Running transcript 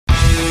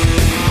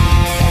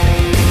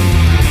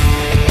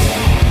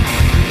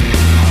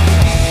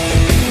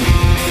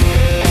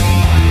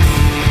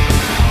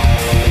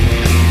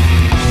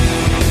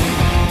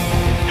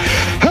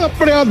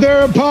everybody out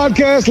there in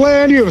podcast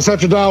land. You have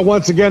set your dial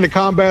once again to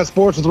Combat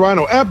Sports with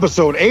Rhino,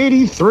 episode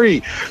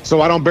 83.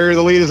 So I don't bury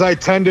the lead as I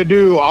tend to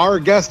do. Our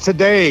guest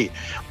today,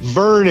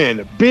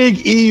 Vernon,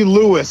 Big E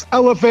Lewis,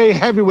 LFA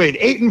Heavyweight,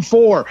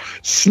 8-4,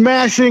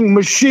 smashing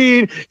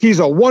machine. He's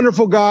a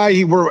wonderful guy.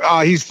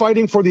 He's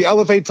fighting for the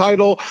LFA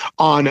title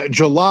on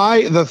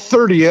July the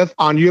 30th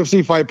on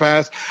UFC Fight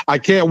Pass. I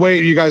can't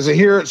wait. You guys are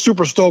here.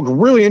 Super stoked.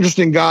 Really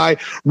interesting guy.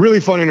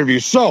 Really fun interview.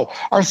 So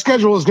our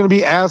schedule is going to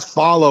be as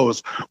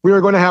follows. We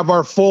are going to have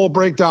our full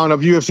breakdown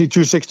of UFC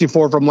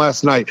 264 from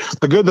last night.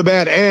 The good, the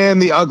bad,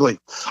 and the ugly.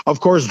 Of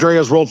course,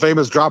 Drea's world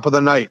famous drop of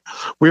the night.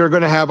 We are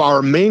going to have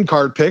our main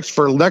card picks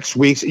for next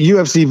week's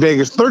UFC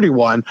Vegas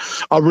 31,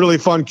 a really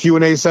fun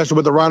Q&A session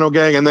with the Rhino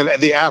Gang, and then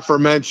the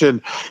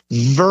aforementioned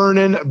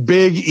Vernon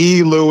Big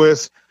E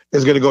Lewis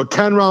is going to go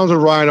 10 rounds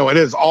with Rhino. It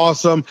is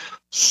awesome.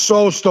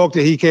 So stoked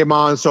that he came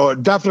on. So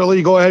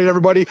definitely go ahead,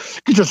 everybody.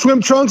 Get your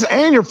swim trunks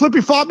and your flippy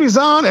floppies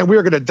on, and we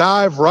are going to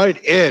dive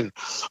right in.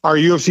 Our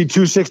UFC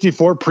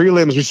 264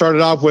 prelims. We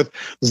started off with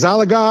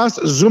Zhalgas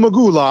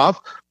Zhumagulov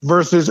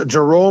versus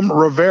Jerome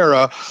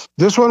Rivera.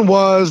 This one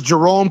was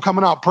Jerome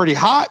coming out pretty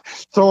hot,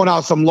 throwing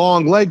out some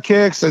long leg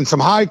kicks and some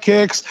high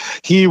kicks.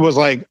 He was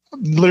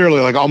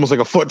literally almost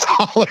a foot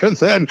taller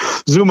than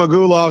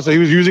Zhumagulov, so he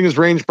was using his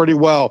range pretty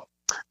well.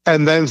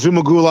 And then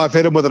Zhumagulov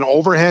hit him with an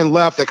overhand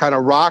left that kind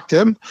of rocked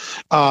him.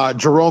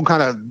 Jerome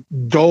kind of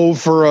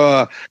dove for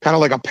a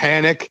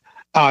panic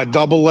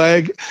double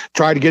leg,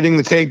 tried getting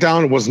the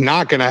takedown. It was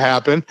not going to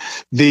happen.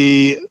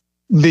 The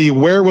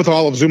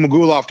wherewithal of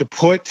Zhumagulov to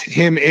put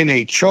him in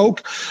a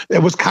choke.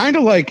 It was kind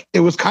of like a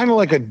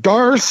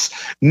Darce,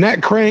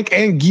 neck crank,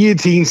 and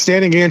guillotine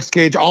standing against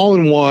cage all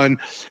in one.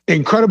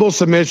 Incredible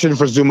submission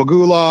for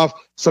Zhumagulov.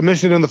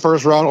 Submission in the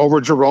first round over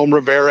Jerome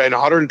Rivera at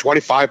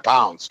 125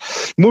 pounds.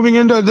 Moving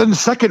into the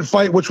second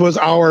fight, which was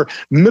our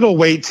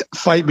middleweight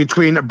fight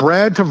between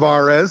Brad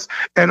Tavares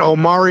and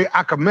Omari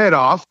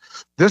Akhmedov.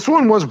 This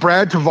one was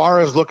Brad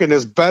Tavares looking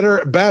as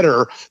better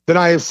than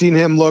I have seen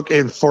him look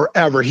in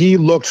forever. He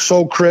looked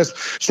so crisp,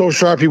 so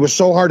sharp. He was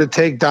so hard to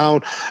take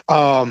down.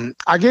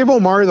 I gave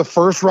Omari the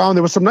first round.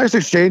 There was some nice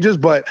exchanges,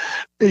 but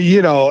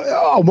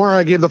Omari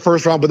I gave the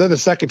first round, but then the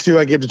second two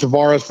I gave to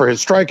Tavares for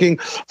his striking,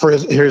 for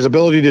his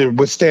ability to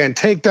withstand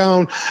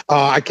takedown.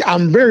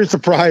 I'm very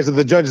surprised that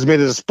the judges made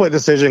it a split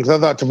decision, because I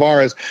thought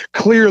Tavares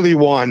clearly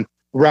won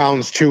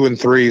rounds 2 and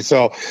 3.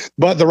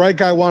 But the right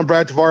guy won,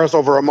 Brad Tavares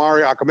over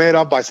Omari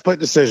Akhmedov by split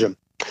decision.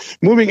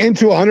 Moving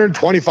into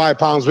 125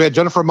 pounds, we had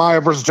Jennifer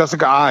Maia versus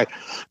Jessica Eye.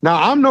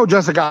 Now, I'm no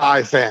Jessica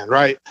Eye fan,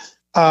 right?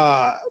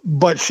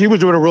 But she was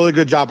doing a really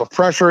good job of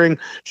pressuring.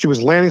 She was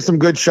landing some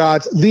good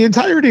shots. The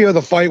entirety of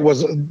the fight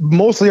was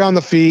mostly on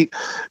the feet.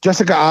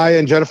 Jessica Eye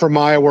and Jennifer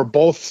Maia were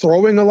both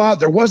throwing a lot.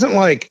 There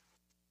wasn't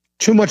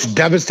too much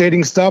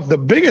devastating stuff. The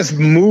biggest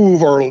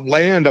move or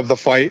land of the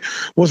fight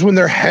was when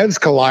their heads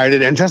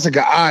collided, and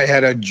Jessica Eye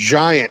had a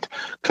giant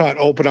cut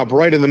open up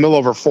right in the middle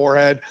of her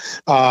forehead.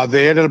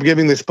 They ended up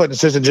giving the split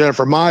decision to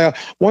Jennifer Maia.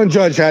 One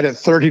judge had it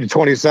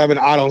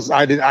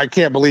 30-27. I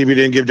can't believe he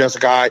didn't give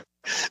Jessica Eye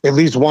at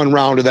least one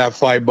round of that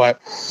fight.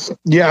 But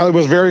yeah, it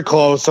was very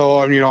close. So,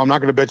 I'm not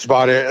going to bitch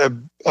about it.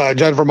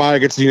 Jennifer Maia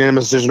gets the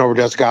unanimous decision over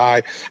Jessica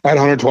Eye at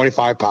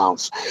 125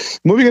 pounds.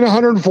 Moving into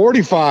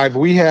 145,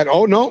 we had,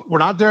 we're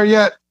not there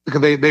yet,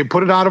 because they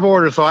put it out of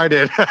order, so I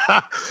did.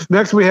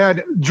 Next, we had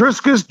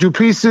Dricus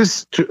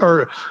Duplessis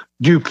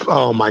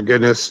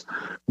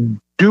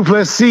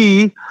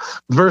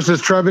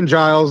versus Trevin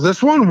Giles.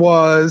 This one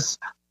was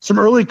some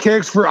early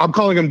kicks for, I'm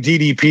calling him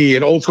DDP,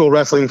 and old school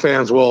wrestling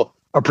fans will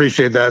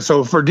appreciate that.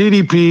 So for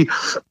DDP,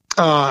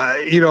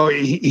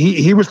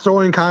 he was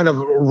throwing kind of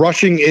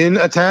rushing in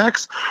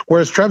attacks,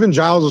 whereas Trevin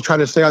Giles was trying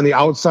to stay on the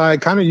outside,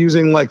 kind of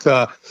using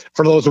for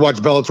those who watch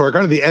Bellator,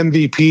 kind of the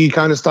MVP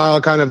kind of style,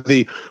 kind of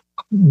the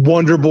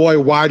Wonder Boy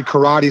wide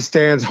karate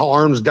stance,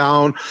 arms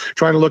down,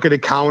 trying to look at a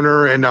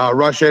counter and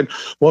rush in.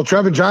 Well,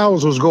 Trevin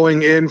Giles was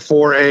going in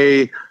for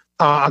a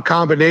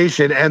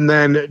combination, and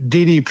then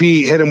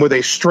DDP hit him with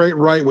a straight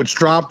right, which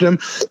dropped him.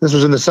 This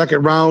was in the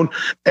second round,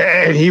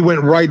 and he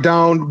went right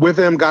down with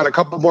him, got a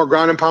couple more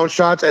ground and pound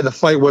shots, and the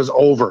fight was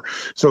over.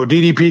 So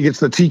DDP gets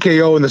the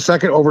TKO in the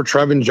second over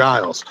Trevin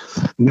Giles.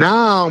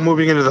 Now,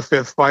 moving into the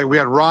fifth fight, we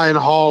had Ryan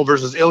Hall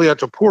versus Ilia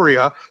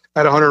Topuria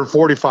at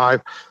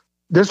 145.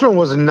 This one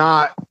was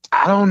not,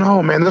 I don't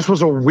know, man. This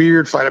was a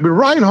weird fight. I mean,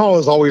 Ryan Hall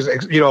is always,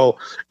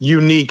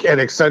 unique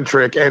and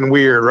eccentric and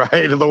weird,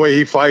 right? The way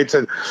he fights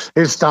and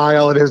his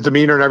style and his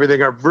demeanor and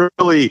everything are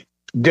really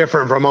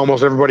different from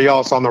almost everybody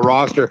else on the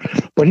roster.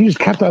 But he just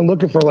kept on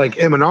looking for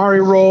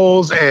Imanari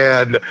rolls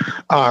and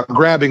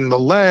grabbing the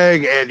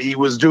leg, and he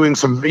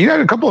had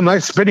a couple of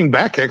nice spinning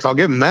back kicks, I'll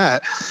give him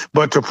that.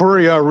 But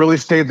Topuria really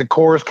stayed the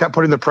course, kept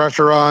putting the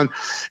pressure on.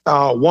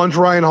 Once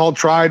Ryan Hall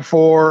tried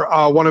for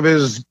one of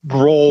his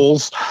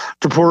rolls,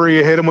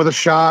 Topuria hit him with a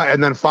shot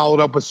and then followed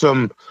up with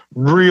some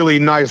really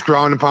nice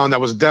ground and pound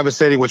that was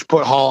devastating, which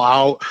put Hall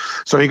out.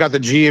 So he got the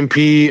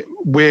GMP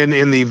win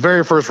in the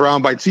very first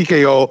round by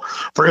TKO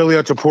for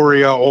Ilia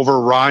Topuria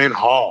over Ryan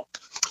Hall.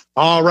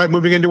 All right,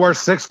 moving into our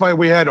sixth fight,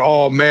 we had,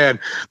 oh man,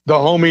 the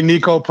homie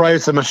Nico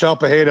Price and Michelle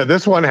Pereira.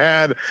 This one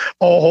had a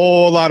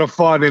whole lot of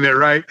fun in it,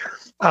 right?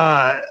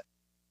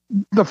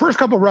 The first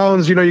couple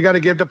rounds, you got to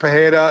give to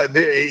Pereira.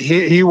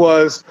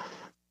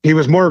 He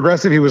was more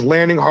aggressive. He was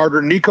landing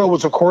harder. Nico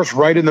was, of course,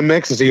 right in the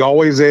mix, as he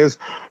always is,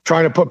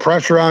 trying to put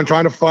pressure on,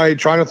 trying to fight,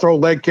 trying to throw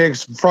leg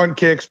kicks, front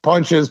kicks,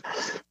 punches.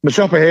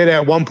 Michel Pereira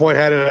at one point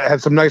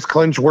had some nice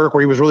clinch work where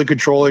he was really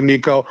controlling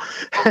Nico.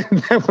 And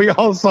then we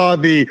all saw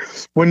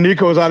when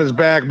Nico was on his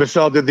back,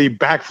 Michel did the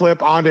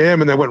backflip onto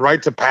him and then went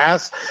right to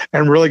pass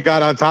and really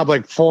got on top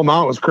like full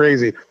mount. It was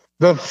crazy.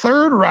 The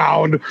third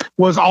round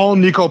was all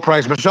Nico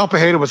Price. Michel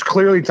Pereira was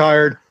clearly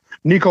tired.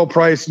 Nico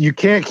Price, you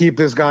can't keep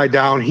this guy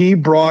down. He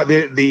brought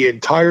it the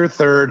entire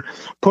third,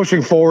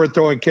 pushing forward,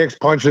 throwing kicks,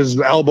 punches,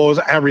 elbows,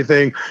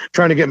 everything,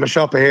 trying to get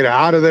Michel Pereira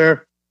out of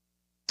there.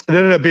 It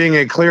ended up being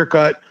a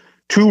clear-cut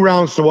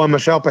 2-1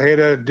 Michel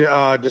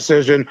Pereira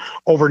decision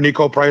over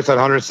Nico Price at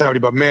 170.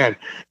 But, man,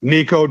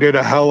 Nico did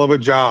a hell of a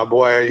job,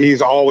 boy.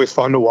 He's always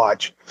fun to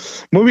watch.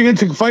 Moving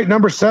into fight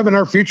number 7,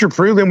 our feature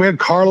prelim, we had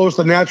Carlos,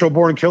 the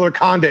natural-born killer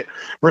Condit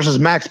versus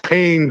Max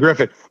Payne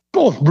Griffin.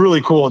 Both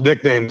really cool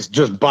nicknames,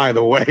 just by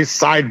the way.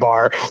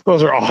 Sidebar.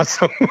 Those are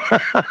awesome.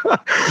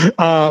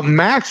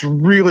 Max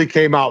really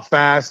came out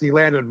fast. He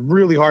landed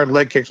really hard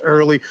leg kicks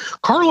early.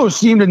 Carlos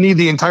seemed to need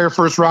the entire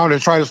first round to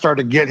try to start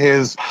to get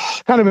his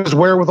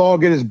wherewithal,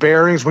 get his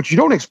bearings, which you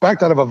don't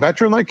expect out of a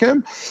veteran like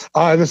him.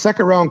 In the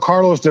second round,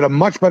 Carlos did a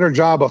much better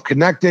job of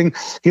connecting.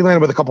 He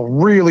landed with a couple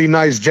really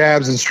nice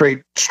jabs and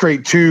straight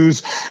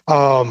twos.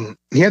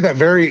 He had that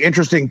very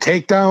interesting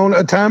takedown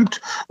attempt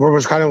where it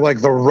was kind of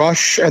like the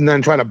rush and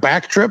then trying to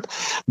back trip.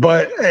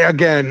 But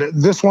again,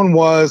 this one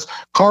was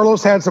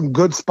Carlos had some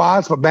good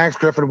spots, but Max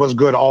Griffin was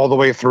good all the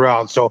way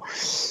throughout. So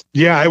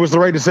yeah, it was the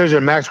right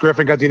decision. Max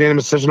Griffin got the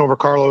unanimous decision over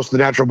Carlos, the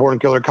natural born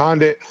killer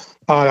Condit,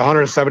 at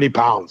 170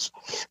 pounds.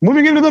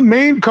 Moving into the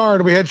main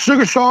card, we had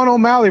Sugar Sean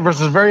O'Malley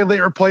versus very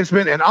late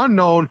replacement and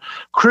unknown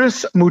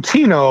Chris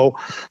Mutino.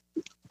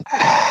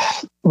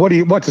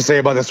 What to say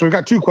about this? So we've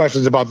got 2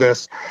 questions about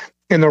this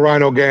in the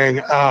Rhino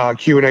Gang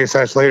Q&A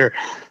session later.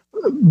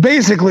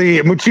 Basically,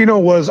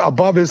 Mutino was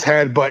above his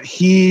head, but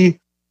he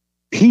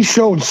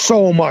showed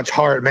so much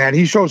heart, man.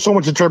 He showed so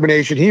much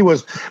determination. He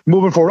was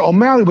moving forward.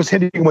 O'Malley was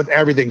hitting him with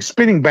everything,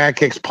 spinning back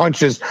kicks,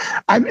 punches,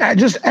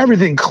 just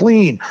everything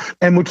clean.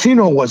 And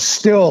Mutino was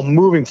still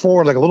moving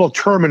forward like a little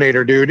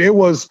Terminator, dude. It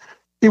was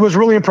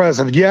really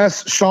impressive.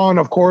 Yes, Sean,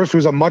 of course,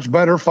 who's a much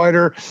better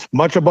fighter,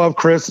 much above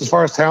Chris as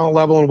far as talent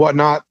level and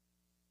whatnot.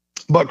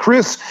 But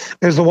Chris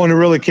is the one who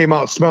really came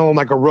out smelling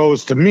like a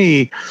rose to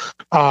me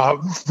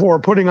for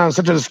putting on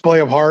such a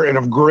display of heart and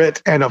of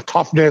grit and of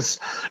toughness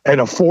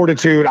and of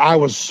fortitude. I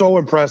was so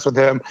impressed with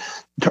him.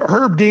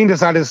 Herb Dean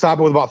decided to stop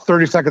it with about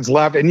 30 seconds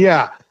left. And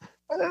yeah,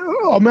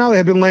 O'Malley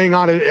had been laying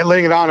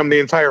it on him the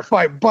entire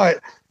fight.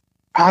 But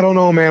I don't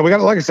know, man.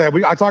 Like I said,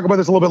 I talk about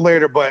this a little bit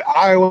later, but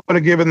I would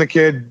have given the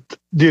kid,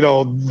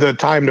 the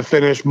time to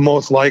finish,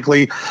 most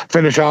likely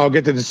finish out,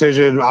 get the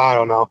decision. I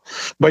don't know.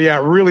 But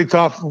yeah, really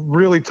tough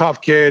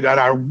kid. And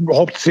I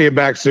hope to see him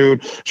back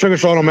soon. Sugar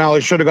Sean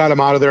O'Malley should have got him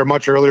out of there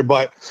much earlier,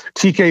 but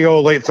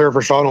TKO late third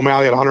for Sean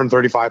O'Malley at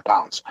 135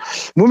 pounds.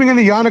 Moving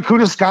into Yana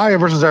Kunitskaya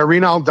versus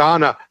Irina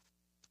Aldana.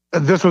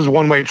 This was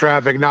one-way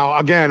traffic. Now,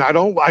 again,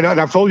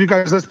 I've told you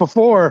guys this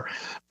before.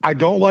 I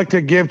don't like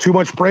to give too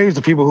much praise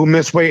to people who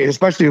miss weight,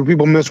 especially if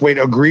people miss weight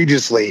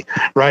egregiously,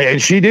 right?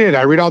 And she did.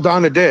 Irina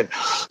Aldana did.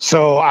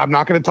 So I'm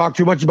not going to talk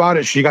too much about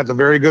it. She got the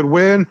very good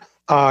win.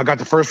 Got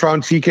the first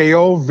round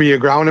TKO via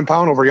ground and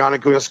pound over Yana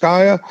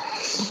Kunitskaya.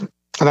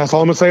 And that's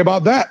all I'm going to say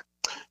about that.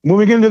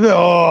 Moving into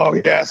this.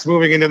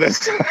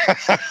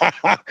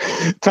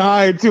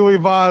 Tai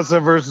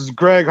Tuivasa versus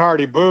Greg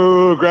Hardy.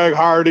 Boo, Greg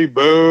Hardy,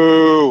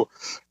 boo.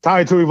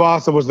 Tai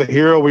Tuivasa was the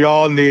hero we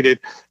all needed.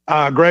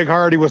 Greg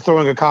Hardy was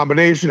throwing a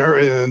combination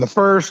in the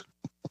first.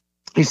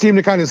 He seemed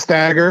to kind of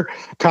stagger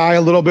Tai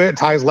a little bit.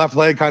 Tai's left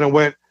leg kind of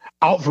went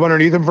out from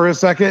underneath him for a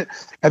second.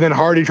 And then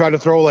Hardy tried to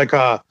throw like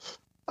a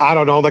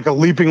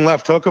leaping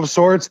left hook of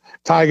sorts.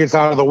 Tai gets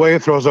out of the way,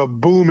 throws a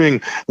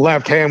booming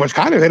left hand, which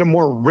kind of hit him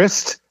more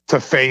wrist to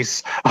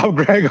face of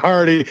Greg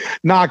Hardy,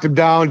 knocked him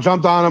down,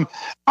 jumped on him.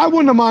 I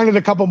wouldn't have minded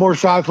a couple more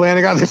shots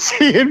landing on the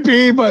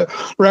C&B, but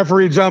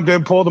referee jumped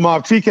in, pulled him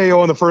off.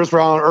 TKO in the first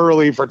round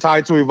early for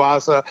Tai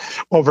Tuivasa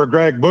over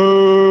Greg.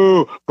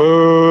 Boo,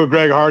 boo,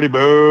 Greg Hardy,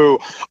 boo.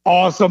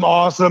 Awesome,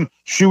 awesome.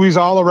 Shoeies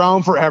all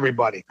around for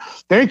everybody.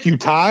 Thank you,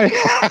 Tai.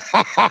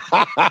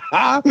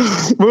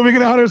 Moving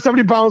in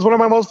 170 pounds, one of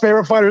my most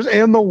favorite fighters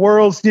in the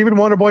world, Stephen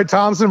Wonderboy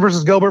Thompson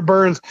versus Gilbert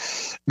Burns.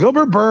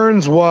 Gilbert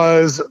Burns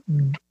was...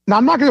 Now,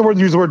 I'm not going to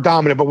use the word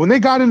dominant, but when they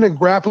got into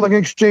grappling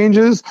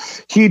exchanges,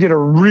 he did a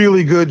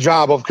really good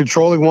job of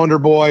controlling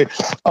Wonderboy,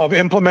 of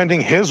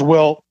implementing his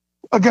will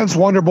against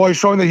Wonderboy,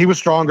 showing that he was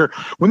stronger.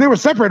 When they were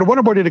separated,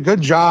 Wonderboy did a good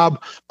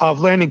job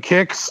of landing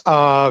kicks,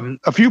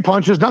 a few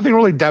punches, nothing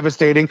really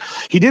devastating.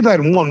 He did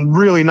that one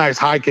really nice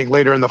high kick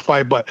later in the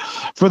fight, but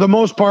for the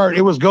most part,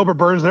 it was Gilbert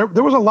Burns. There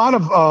was a lot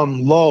of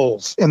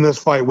lulls in this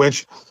fight,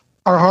 which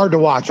are hard to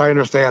watch. I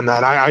understand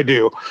that. I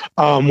do.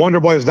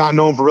 Wonderboy is not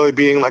known for really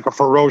being like a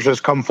ferocious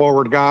come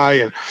forward guy,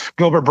 and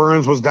Gilbert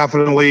Burns was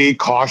definitely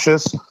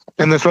cautious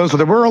in this one. So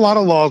there were a lot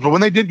of lulls, but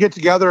when they did get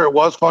together, it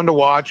was fun to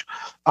watch.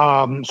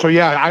 So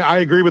yeah, I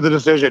agree with the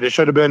decision. It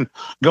should have been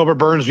Gilbert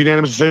Burns'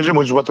 unanimous decision,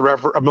 which is what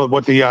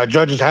the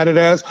judges had it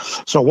as.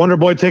 So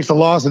Wonderboy takes the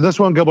loss in this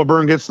one.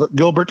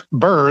 Gilbert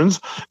Burns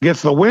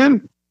gets the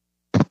win,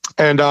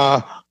 and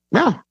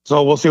yeah,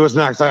 so we'll see what's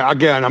next.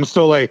 I'm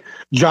still a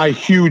Jai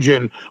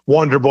Hugin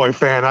Wonderboy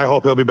fan. I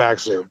hope he'll be back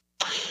soon.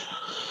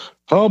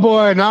 Oh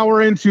boy, now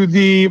we're into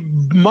the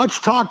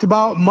much talked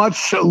about,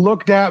 much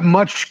looked at,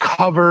 much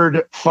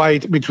covered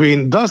fight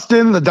between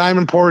Dustin the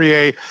Diamond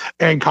Poirier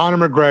and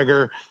Conor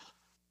McGregor.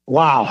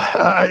 Wow,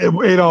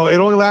 it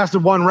only lasted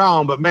one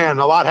round, but man,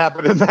 a lot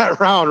happened in that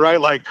round, right?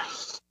 Like,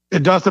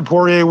 Dustin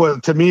Poirier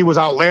was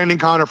outlanding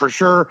Conor for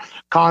sure.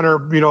 Conor,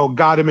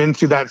 got him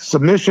into that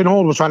submission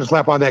hold, was trying to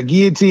slap on that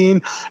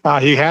guillotine.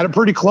 He had it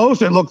pretty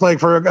close. It looked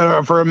like for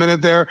a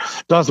minute there.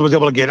 Dustin was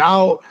able to get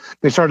out.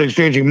 They started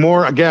exchanging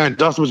more. Again,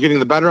 Dustin was getting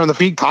the better on the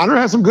feet. Conor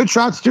had some good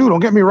shots too. Don't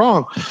get me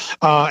wrong.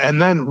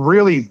 And then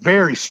really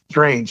very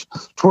strange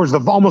towards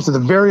almost at the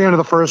very end of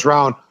the first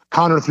round,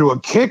 Conor threw a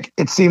kick.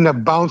 It seemed to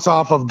bounce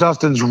off of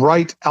Dustin's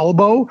right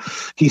elbow.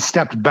 He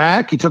stepped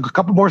back. He took a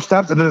couple more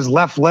steps, and then his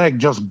left leg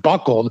just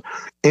buckled.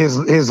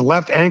 His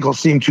left ankle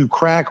seemed to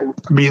crack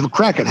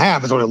in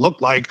half is what it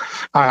looked like.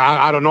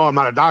 I don't know. I'm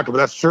not a doctor, but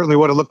that's certainly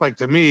what it looked like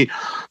to me.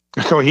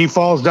 So he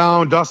falls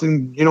down.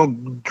 Dustin,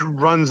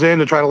 runs in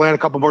to try to land a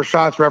couple more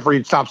shots.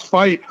 Referee stops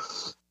fight.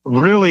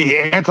 Really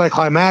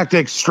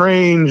anticlimactic,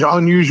 strange,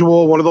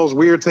 unusual, one of those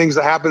weird things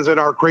that happens in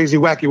our crazy,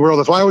 wacky world.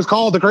 That's why I always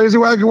call it the crazy,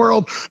 wacky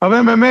world of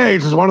MMA.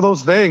 It's just one of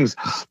those things.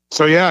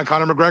 So, yeah,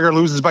 Conor McGregor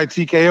loses by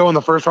TKO in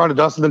the first round to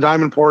Dustin the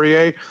Diamond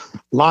Poirier.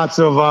 Lots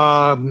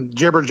of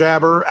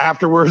jibber-jabber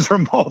afterwards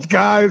from both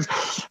guys.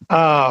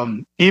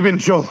 Even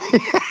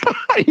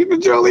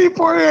Jolie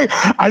Poirier.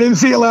 I didn't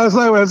see it last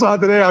night when I saw it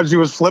today. She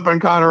was flipping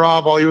Conor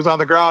off while he was on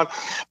the ground.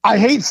 I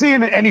hate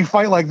seeing any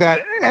fight like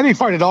that, any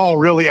fight at all,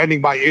 really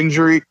ending by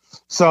injury.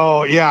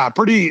 So, yeah,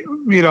 pretty,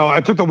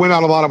 I took the win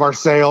out of a lot of our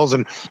sales,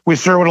 and we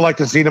sure would have liked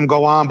to see them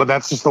go on, but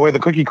that's just the way the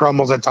cookie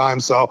crumbles at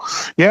times. So,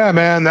 yeah,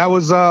 man, that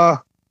was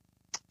our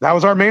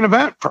main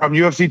event from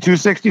UFC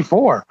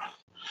 264.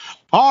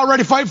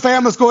 Alrighty, Fight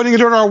Fam, let's go ahead and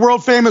get into our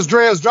world-famous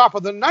Drea's Drop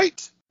of the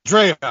Night.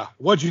 Drea,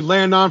 what'd you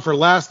land on for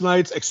last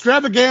night's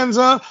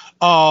extravaganza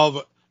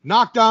of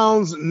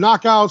knockdowns,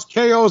 knockouts,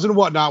 KOs, and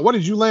whatnot? What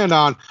did you land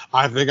on?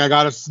 I think I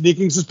got a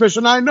sneaking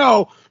suspicion I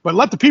know, but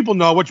let the people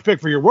know what you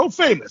picked for your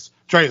world-famous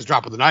Drea's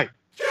Drop of the Night.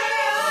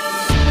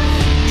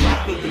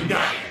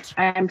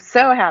 I'm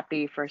so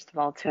happy, first of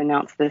all, to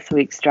announce this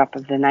week's Drop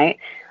of the Night.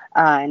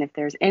 And if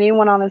there's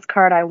anyone on this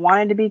card I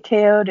wanted to be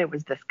KO'd, it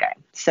was this guy.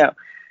 So,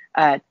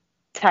 Tai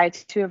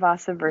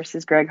Tuivasa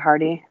versus Greg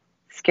Hardy.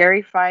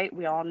 Scary fight.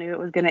 We all knew it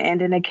was going to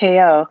end in a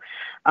KO,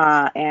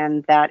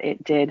 and that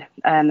it did.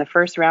 In the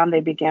first round,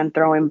 they began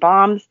throwing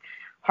bombs.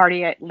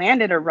 Hardy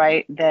landed a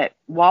right that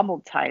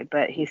wobbled Tai,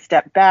 but he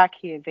stepped back.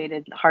 He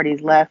evaded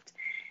Hardy's left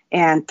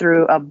and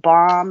threw a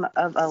bomb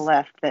of a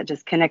left that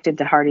just connected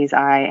to Hardy's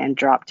eye and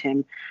dropped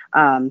him,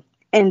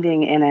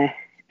 ending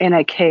in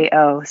a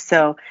KO.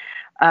 So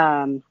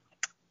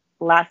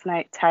last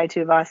night, Tai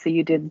Tuivasa,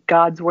 you did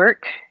God's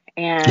work,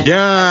 and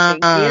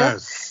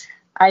yes.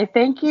 I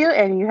thank you,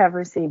 and you have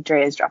received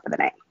Drea's Drop of the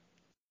Night.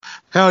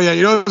 Hell yeah.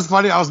 It's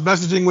funny. I was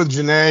messaging with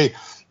Janae,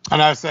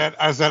 and I said,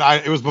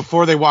 it was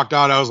before they walked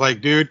out. I was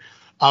like, dude,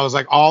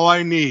 all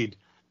I need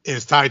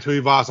is Tai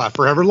Tuivasa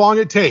for however long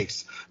it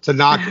takes to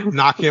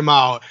knock him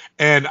out.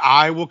 And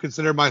I will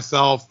consider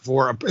myself,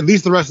 for at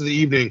least the rest of the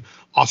evening,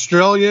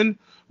 Australian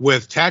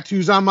with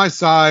tattoos on my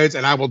sides,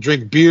 and I will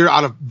drink beer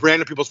out of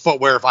random people's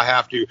footwear if I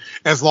have to,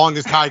 as long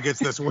as Tai gets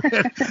this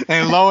win.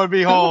 And lo and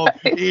behold,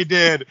 he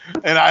did.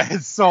 And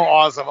it's so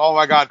awesome. Oh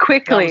my God.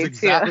 Quickly,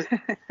 too.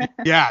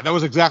 Yeah, that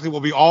was exactly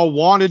what we all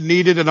wanted,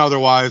 needed, and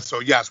otherwise. So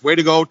yes, way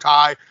to go,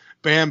 Tai.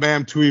 Bam,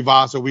 bam,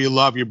 Tuivasa. We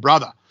love you,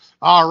 brother.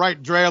 All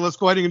right, Drea, let's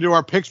go ahead and do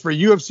our picks for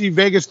UFC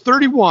Vegas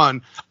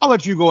 31. I'll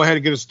let you go ahead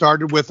and get us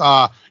started with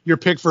your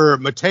pick for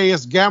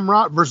Mateus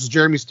Gamrot versus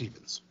Jeremy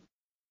Stephens.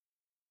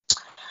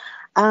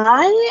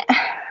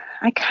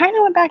 I kind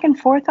of went back and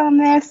forth on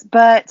this,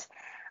 but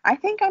I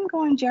think I'm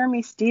going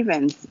Jeremy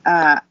Stephens.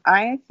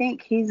 I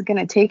think he's going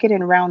to take it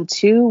in round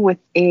 2 with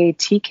a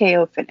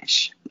TKO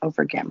finish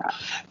over Gamrot.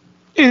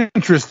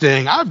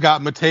 Interesting. I've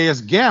got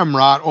Mateus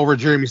Gamrot over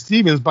Jeremy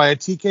Stephens by a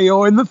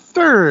TKO in the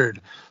 3rd.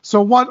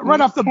 So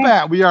right off the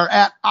bat, we are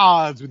at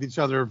odds with each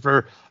other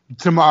for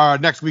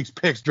next week's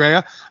picks,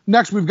 Drea.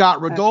 Next, we've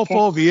got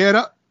Rodolfo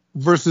Vieira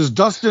versus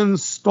Dustin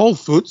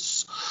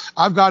Stoltzfus.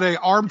 I've got a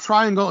arm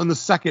triangle in the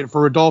 2nd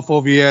for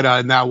Rodolfo Vieira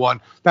in that one.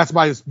 That's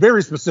my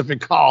very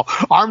specific call.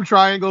 Arm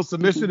triangle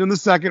submission in the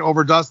 2nd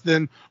over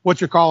Dustin.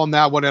 What's your call on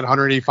that one at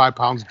 185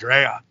 pounds,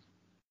 Drea?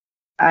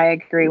 I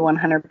agree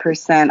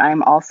 100%.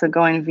 I'm also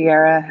going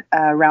Vieira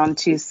round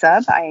 2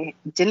 sub. I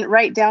didn't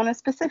write down a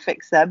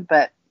specific sub,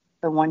 but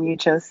the one you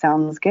chose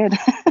sounds good.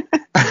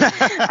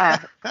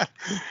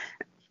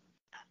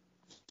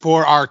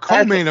 For our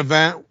co-main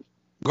event,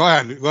 go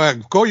ahead.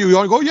 Go you. You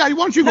want to go? Yeah, why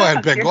don't you go ahead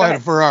and pick? Go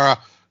ahead for our.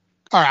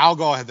 All right, I'll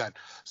go ahead then.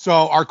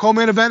 So our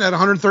co-main event at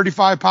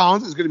 135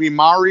 pounds is going to be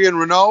Marion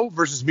Renault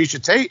versus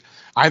Miesha Tate.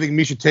 I think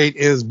Miesha Tate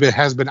has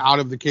been out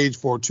of the cage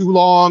for too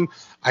long.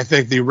 I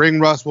think the ring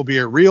rust will be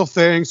a real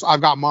thing. So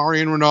I've got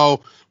Marion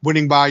Renault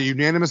winning by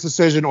unanimous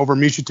decision over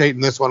Miesha Tate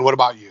in this one. What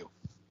about you?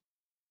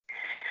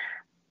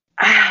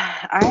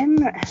 I'm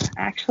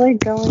actually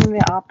going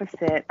the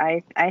opposite.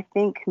 I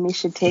think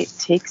Miesha Tate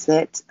takes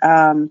it.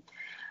 And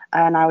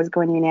I was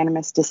going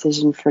unanimous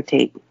decision for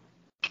Tate.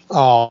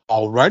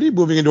 Alrighty,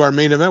 moving into our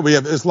main event, we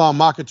have Islam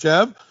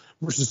Makhachev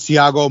versus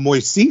Thiago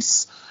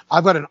Moises.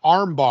 I've got an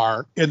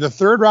armbar in the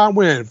third round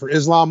win for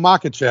Islam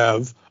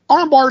Makhachev.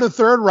 Armbar in the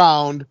third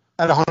round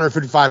at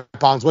 155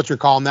 pounds. What's your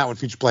call on that one,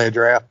 feature player,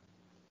 Drea?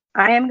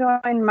 I am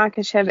going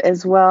Makhachev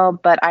as well,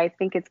 but I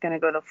think it's going to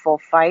go the full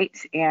fight,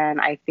 and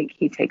I think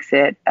he takes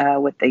it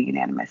with the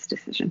unanimous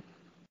decision.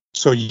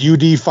 So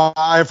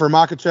UD5 for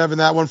Makhachev in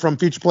that one from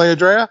feature player,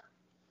 Drea?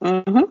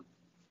 Mm-hmm.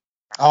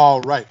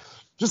 All right.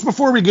 Just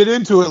before we get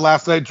into it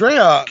last night,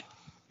 Drea,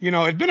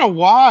 it'd been a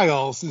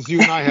while since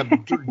you and I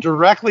have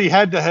directly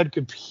head-to-head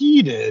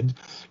competed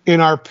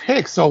in our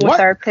picks. So with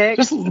our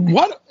picks?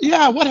 What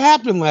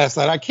happened last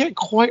night? I can't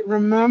quite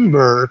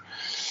remember.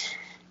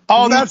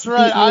 Oh, that's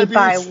right. I beat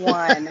by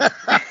one.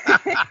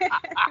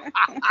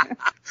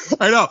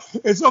 I know.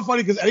 It's so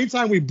funny because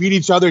anytime we beat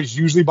each other, it's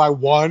usually by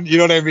one. You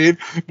know what I mean?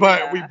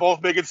 But we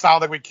both make it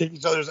sound like we kick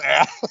each other's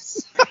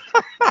ass.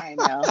 I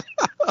know.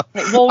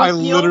 Well, I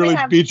literally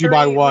beat you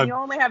by one.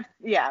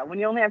 When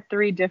you only have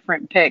three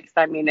different picks,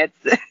 I mean,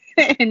 it's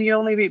and you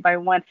only beat by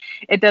one.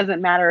 It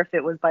doesn't matter if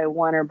it was by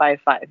one or by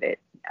five.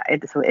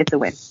 It's a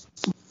win.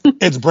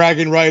 It's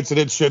bragging rights and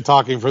it's shit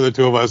talking for the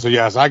two of us. So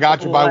yes, I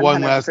got you by 100%.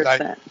 One last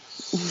night.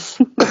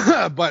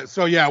 But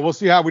so yeah, we'll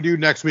see how we do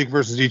next week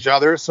versus each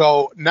other.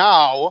 So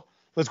now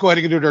let's go ahead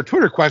and get into our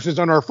Twitter questions.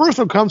 And our first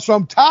one comes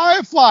from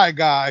Ty Fly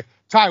Guy.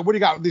 Ty, what do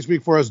you got this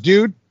week for us,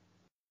 dude?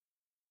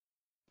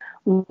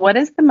 What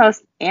is the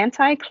most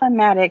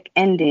anticlimactic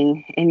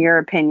ending, in your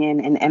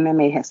opinion, in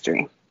MMA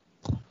history?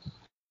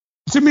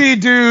 To me,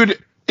 dude,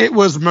 it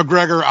was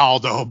McGregor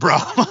Aldo, bro.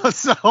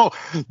 So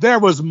there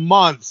was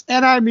months,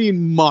 and I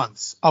mean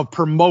months, of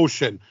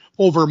promotion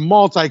over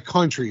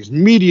multi-countries,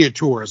 media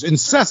tours,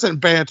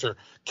 incessant banter,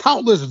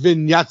 countless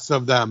vignettes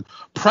of them,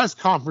 press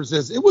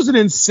conferences. It was an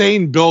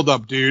insane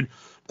buildup, dude.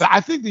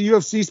 I think the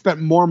UFC spent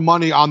more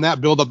money on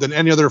that buildup than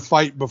any other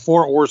fight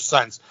before or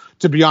since,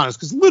 to be honest,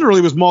 because literally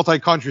it was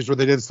multi-countries where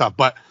they did stuff.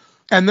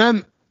 And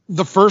then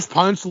the first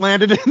punch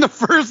landed in the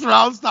first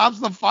round, stops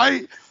the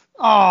fight.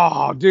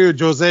 Oh, dude,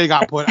 Jose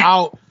got put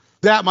out.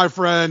 That, my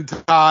friend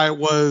Ty,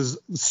 was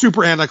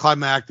super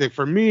anticlimactic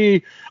for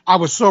me. I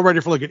was so ready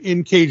for like an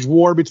in-cage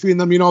war between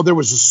them. There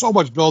was just so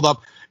much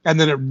buildup, and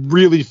then it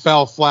really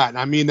fell flat. And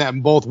I mean that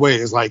in both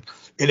ways. Like,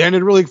 it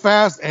ended really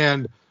fast,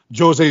 and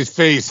Jose's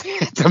face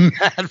hit the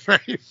mat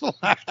very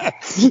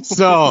flat.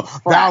 So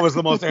that was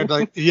the most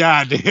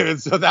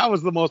So that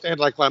was the most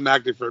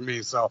anticlimactic for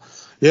me. So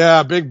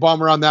yeah, big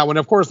bummer on that one.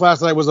 Of course,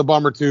 last night was a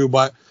bummer too,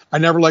 but I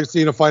never like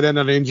seeing a fight end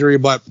on injury.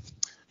 But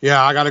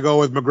yeah, I got to go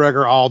with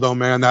McGregor Aldo,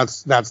 man.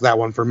 That's that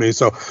one for me.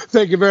 So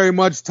thank you very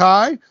much,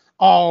 Ty.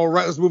 All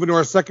right, let's move into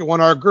our second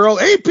one. Our girl,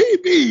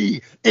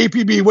 APB.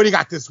 APB, what do you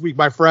got this week,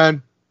 my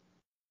friend?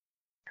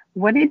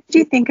 What did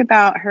you think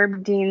about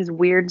Herb Dean's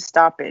weird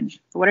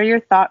stoppage? What are your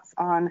thoughts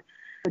on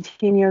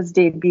Coutinho's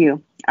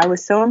debut? I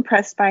was so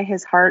impressed by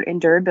his heart and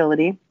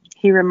durability.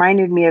 He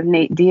reminded me of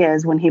Nate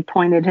Diaz when he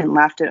pointed and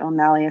laughed at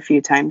O'Malley a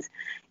few times.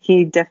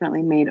 He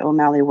definitely made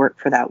O'Malley work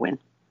for that win.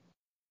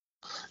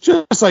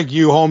 Just like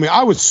you, homie,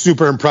 I was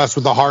super impressed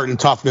with the heart and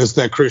toughness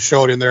that Chris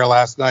showed in there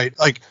last night.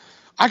 Like,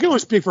 I can only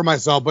speak for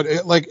myself, but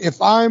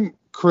if I'm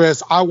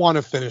Chris, I want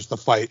to finish the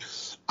fight.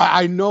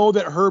 I know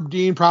that Herb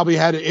Dean probably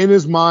had it in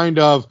his mind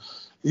of,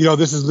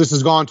 this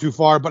has gone too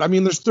far. But I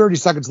mean, there's 30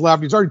 seconds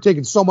left. He's already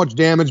taken so much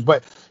damage,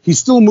 but he's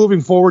still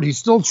moving forward. He's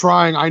still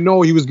trying. I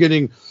know he was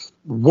getting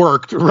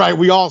worked, right?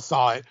 We all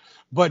saw it.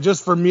 But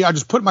just for me, I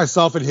just put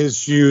myself in his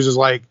shoes as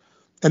like,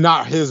 and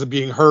not his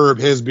being Herb,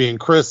 his being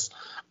Chris.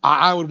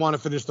 I would want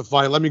to finish the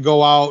fight. Let me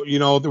go out,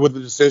 with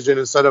the decision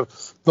instead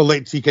of the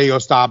late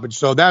TKO stoppage.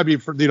 So that'd be,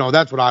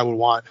 that's what I would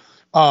want.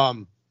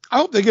 I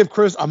hope they give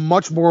Chris a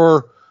much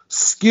more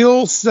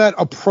skill set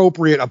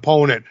appropriate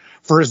opponent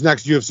for his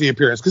next UFC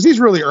appearance, because he's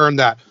really earned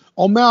that.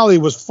 O'Malley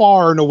was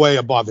far and away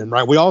above him,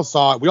 right? We all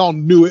saw it. We all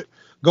knew it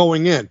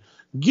going in.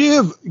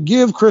 Give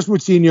Chris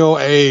Coutinho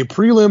a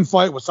prelim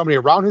fight with somebody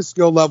around his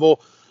skill level,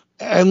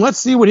 and let's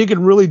see what he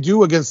can really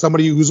do against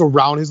somebody who's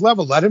around his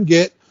level. Let him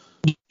get,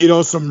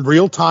 some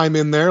real time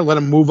in there. Let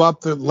him move up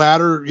the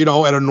ladder,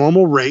 at a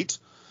normal rate.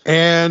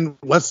 And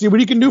let's see what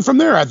he can do from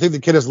there. I think the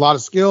kid has a lot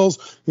of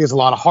skills. He has a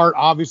lot of heart,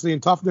 obviously,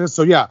 and toughness.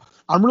 So, yeah,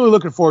 I'm really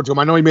looking forward to him.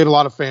 I know he made a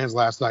lot of fans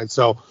last night.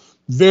 So,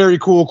 very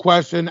cool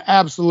question.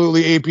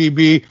 Absolutely,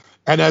 APB.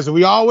 And as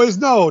we always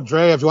know,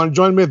 Dre, if you want to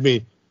join with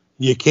me,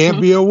 you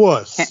can't be a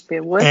wuss. Can't be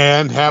a wuss.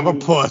 And have a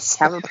puss.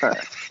 Have a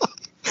puss.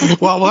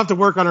 Well, we'll have to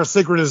work on our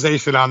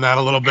synchronization on that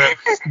a little bit.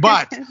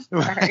 But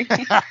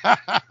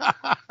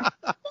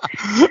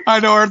I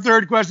know our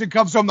third question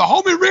comes from the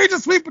homie Rage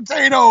of Sweet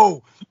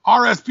Potato.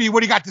 RSP,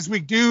 what do you got this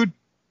week, dude?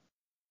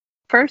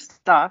 First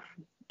off,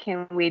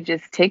 can we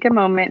just take a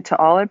moment to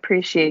all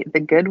appreciate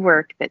the good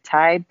work that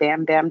Ty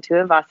Bam Bam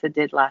Tuivasa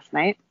did last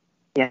night?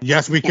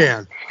 Yes, we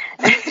can.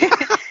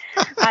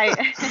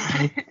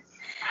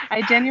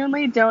 I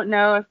genuinely don't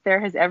know if there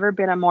has ever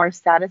been a more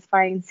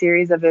satisfying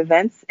series of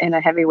events in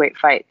a heavyweight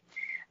fight.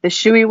 The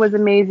shoey was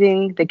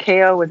amazing, the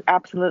KO was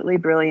absolutely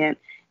brilliant,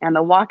 and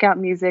the walkout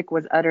music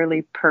was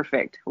utterly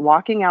perfect.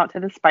 Walking out to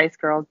the Spice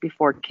Girls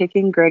before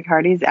kicking Greg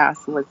Hardy's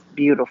ass was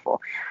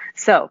beautiful.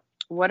 So,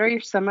 what are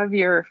some of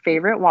your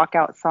favorite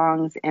walkout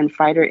songs and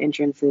fighter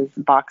entrances,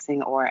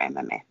 boxing or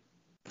MMA?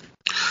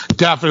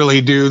 Definitely,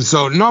 dude.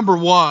 So, number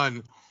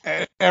one,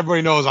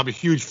 everybody knows I'm a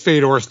huge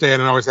Fedor stan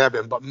and always have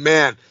been. But,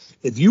 man,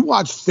 if you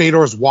watch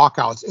Fedor's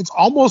walkouts, it's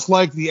almost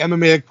like the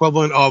MMA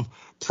equivalent of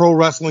pro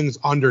wrestling's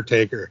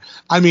Undertaker.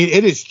 I mean,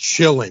 it is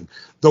chilling.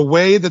 The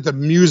way that the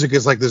music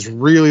is like this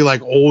really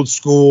like old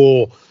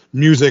school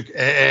music,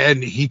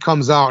 and he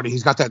comes out and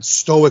he's got that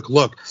stoic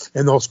look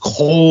and those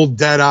cold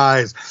dead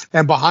eyes,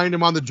 and behind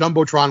him on the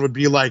Jumbotron would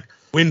be like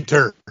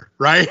winter,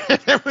 right?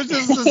 It was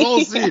just this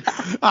whole scene.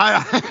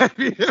 I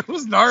mean, it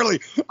was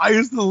gnarly. I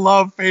used to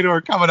love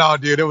Fedor coming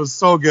out, dude. It was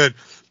so good.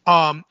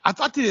 I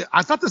thought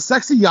the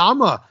Sexy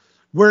Yama,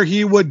 where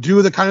he would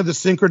do the kind of the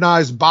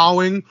synchronized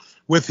bowing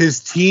with his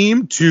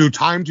team to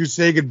Time to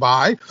Say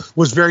Goodbye,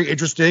 was very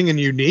interesting and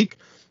unique.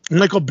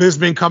 Michael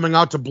Bisping coming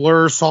out to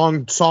Blur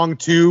song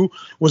 2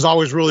 was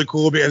always really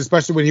cool,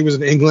 especially when he was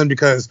in England,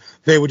 because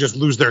they would just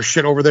lose their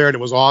shit over there, and it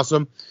was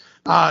awesome.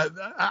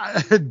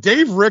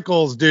 Dave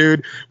Rickles,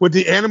 dude, with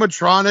the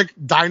animatronic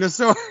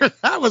dinosaur,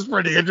 that was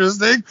pretty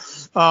interesting.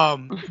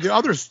 The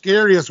other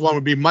scariest one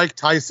would be Mike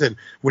Tyson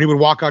when he would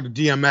walk out to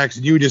DMX,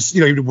 and you would just,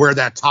 he'd wear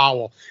that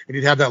towel and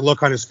he'd have that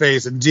look on his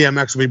face, and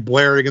DMX would be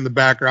blaring in the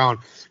background.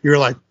 You're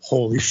like,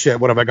 holy shit,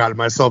 what have I gotten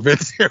myself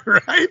into,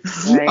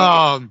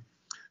 right?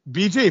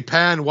 BJ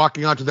Penn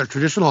walking out to their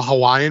traditional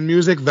Hawaiian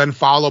music, then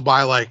followed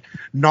by like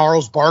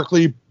Gnarls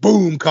Barkley,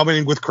 boom, coming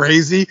in with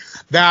Crazy.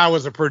 That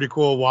was a pretty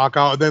cool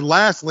walkout. And then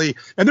lastly,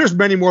 and there's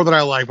many more that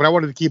I like, but I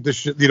wanted to keep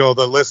this,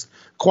 the list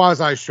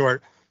quasi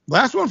short.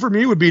 Last one for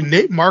me would be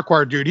Nate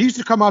Marquardt, dude. He used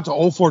to come out to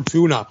O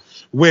Fortuna,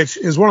 which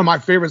is one of my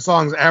favorite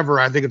songs ever.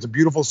 I think it's a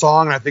beautiful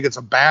song, and I think it's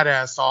a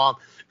badass song,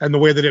 and the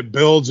way that it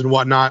builds and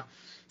whatnot.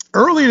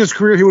 Early in his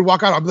career, he would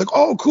walk out. I'd be like,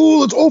 "Oh,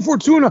 cool, it's O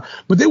Fortuna,"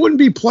 but they wouldn't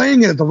be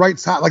playing it at the right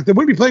time. Like they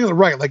wouldn't be playing it the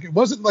right. Like it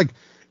wasn't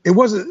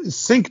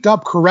synced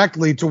up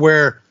correctly to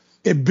where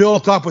it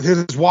built up with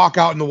his walk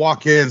out and the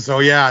walk in. So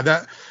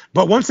yeah,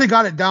 But once they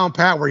got it down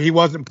pat, where he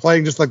wasn't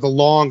playing just like the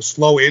long,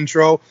 slow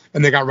intro,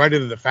 and they got right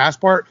into the fast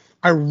part,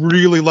 I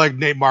really like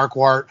Nate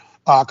Marquardt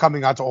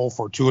coming out to O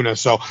Fortuna.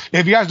 So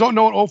if you guys don't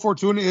know what O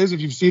Fortuna is, if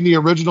you've seen the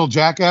original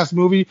Jackass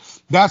movie,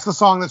 that's the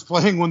song that's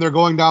playing when they're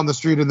going down the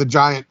street in the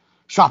giant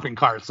shopping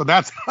cart. So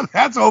that's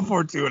O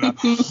Fortuna.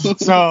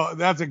 So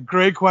that's a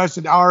great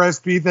question.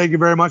 RSP, thank you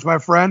very much, my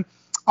friend.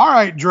 All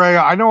right, Drea,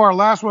 I know our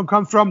last one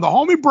comes from the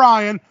homie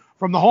Brian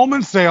from the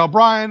Holman Sale.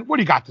 Brian, what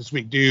do you got this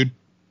week, dude?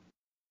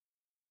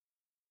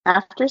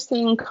 After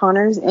seeing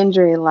Conor's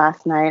injury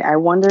last night, I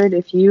wondered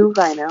if you,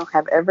 Rhino,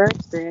 have ever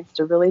experienced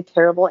a really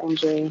terrible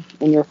injury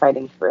in your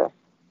fighting career.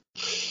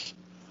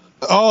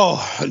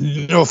 Oh,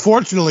 no,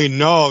 fortunately,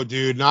 no,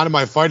 dude, not in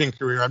my fighting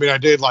career. I mean, I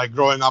did like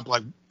growing up,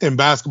 like in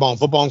basketball and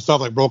football and stuff,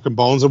 like broken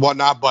bones and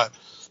whatnot. But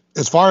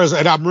as far as,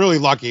 and I'm really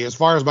lucky, as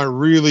far as my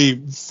really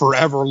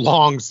forever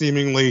long,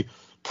 seemingly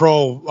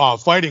pro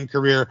fighting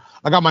career,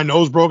 I got my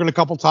nose broken a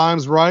couple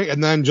times, right?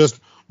 And then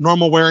just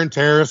normal wear and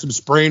tear, some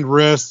sprained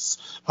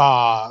wrists.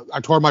 I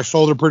tore my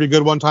shoulder pretty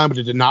good one time, but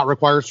it did not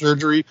require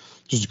surgery.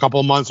 Just a couple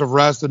of months of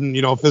rest and,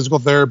 physical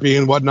therapy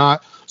and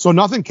whatnot. So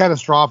nothing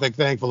catastrophic,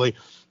 thankfully.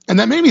 And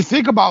that made me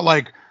think about,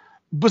 like,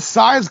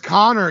 besides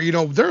Conor,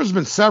 there's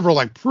been several,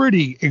 like,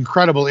 pretty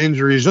incredible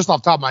injuries just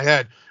off the top of my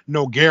head.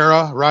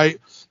 Nogueira, right?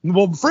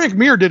 Well, Frank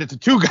Mir did it to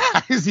two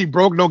guys. He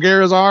broke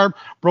Nogueira's arm,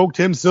 broke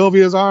Tim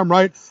Sylvia's arm,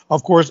 right?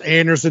 Of course,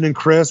 Anderson and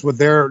Chris with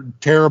their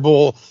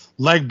terrible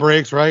leg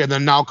breaks, right? And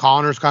then now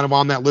Conor's kind of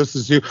on that list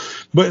as too.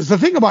 But the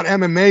thing about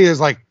MMA is,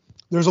 like,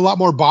 there's a lot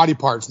more body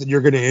parts that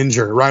you're going to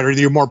injure, right? Or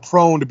you're more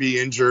prone to be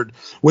injured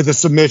with the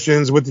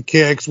submissions, with the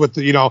kicks, with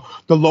the,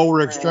 the lower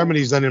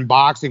extremities than in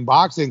boxing.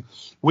 Boxing,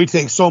 we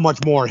take so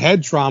much more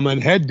head trauma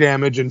and head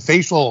damage and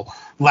facial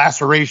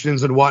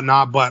lacerations and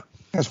whatnot. But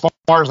as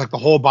far as like the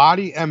whole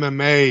body,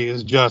 MMA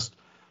is just,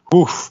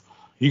 oof.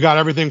 You got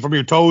everything from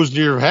your toes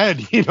to your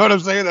head. You know what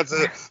I'm saying?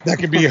 That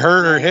can be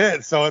hurt or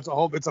hit. So it's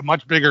a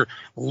much bigger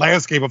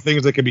landscape of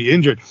things that can be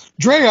injured.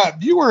 Drea,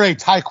 you were a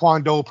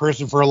Taekwondo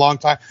person for a long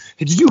time.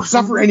 Did you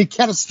suffer any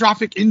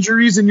catastrophic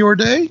injuries in your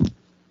day?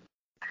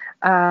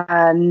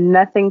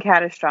 Nothing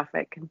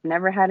catastrophic.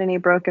 Never had any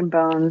broken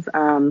bones.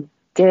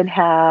 Did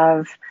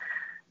have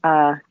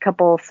a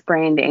couple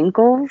sprained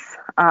ankles.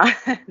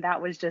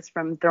 That was just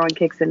from throwing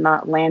kicks and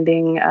not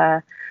landing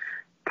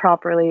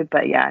properly.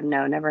 But yeah,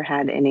 no, never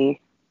had any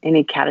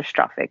any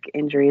catastrophic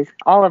injuries.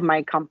 All of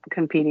my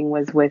competing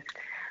was with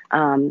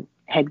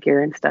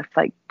headgear and stuff,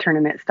 like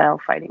tournament style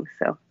fighting.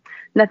 So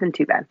nothing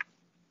too bad.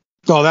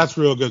 Oh, that's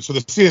real good. So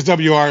the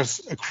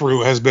CSWR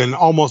crew has been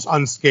almost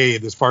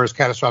unscathed as far as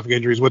catastrophic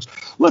injuries, which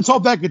let's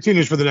hope that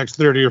continues for the next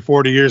 30 or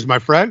 40 years, my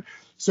friend.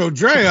 So,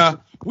 Drea,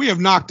 we have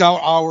knocked out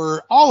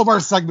all of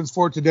our segments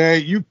for today.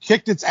 You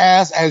kicked its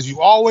ass, as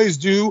you always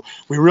do.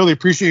 We really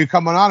appreciate you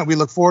coming on, and we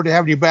look forward to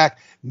having you back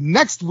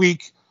next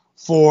week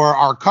for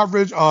our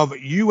coverage of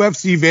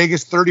UFC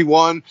Vegas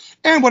 31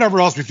 and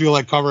whatever else we feel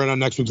like covering on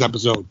next week's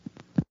episode.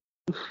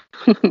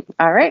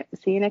 All right.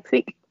 See you next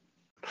week.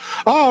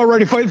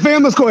 Alrighty, Fight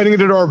fam, let's go ahead and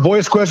get into our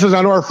voice questions.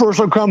 I know our first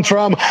one comes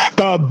from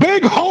the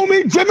big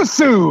homie, Jim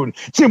Asoon.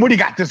 Jim, what do you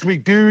got this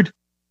week, dude?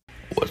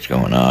 What's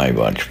going on, you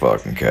bunch of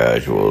fucking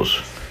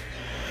casuals?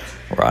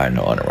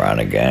 Rhino and the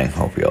Rhino Gang.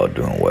 Hope you all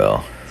doing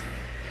well.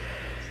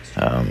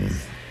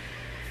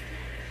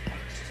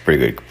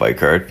 Pretty good fight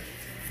card.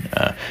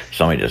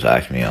 Somebody just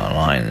asked me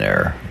online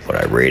there what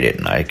I rated,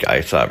 and I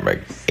saw it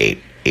like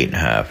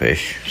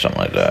 8.5-ish, something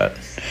like that.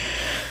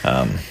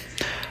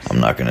 I'm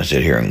not going to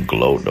sit here and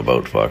gloat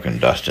about fucking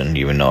Dustin,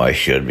 even though I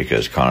should,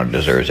 because Conor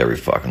deserves every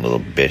fucking little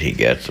bit he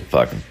gets, a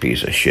fucking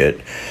piece of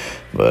shit.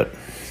 But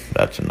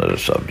that's another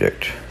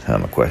subject. I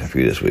have a question for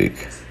you this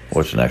week.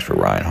 What's next for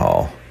Ryan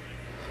Hall?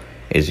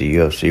 Is he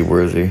UFC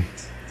worthy?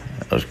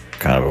 That was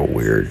kind of a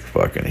weird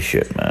fucking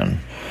shit, man.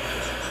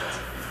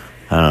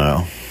 I don't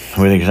know.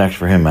 What do you think is next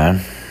for him,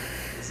 man?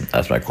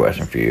 That's my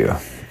question for you.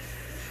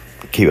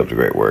 Keep up the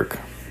great work.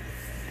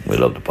 We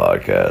love the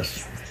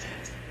podcast.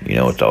 You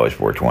know it's always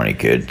 420,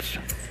 kids.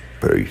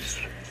 Peace.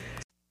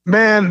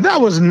 Man, that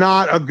was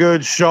not a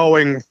good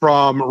showing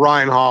from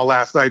Ryan Hall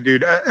last night,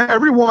 dude.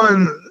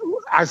 Everyone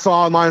I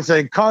saw online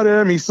saying, cut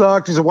him, he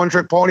sucks, he's a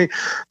one-trick pony.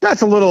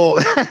 That's a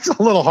little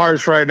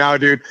harsh right now,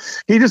 dude.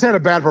 He just had a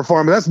bad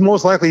performance. That's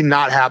most likely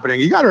not happening.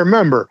 You got to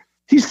remember,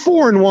 he's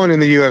 4-1 in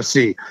the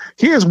UFC.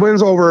 He has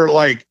wins over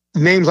like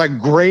names like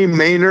Gray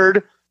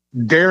Maynard,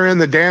 Darren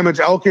the Damage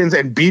Elkins,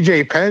 and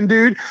BJ Penn,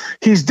 dude.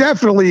 He's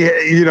definitely,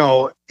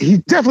 he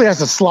definitely has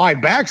to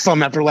slide back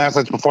some after last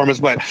night's performance,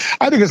 but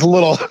I think it's a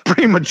little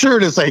premature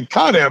to say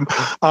cut him.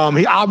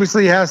 He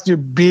obviously has to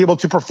be able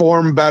to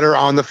perform better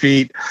on the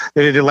feet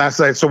than he did last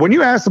night. So when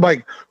you asked him,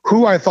 like,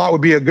 who I thought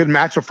would be a good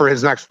matchup for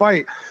his next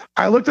fight,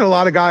 I looked at a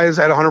lot of guys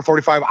at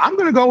 145. I'm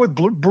going to go with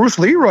Bruce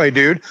Leroy,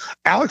 dude.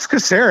 Alex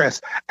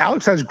Caceres.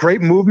 Alex has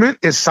great movement,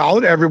 is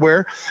solid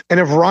everywhere. And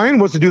if Ryan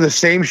was to do the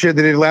same shit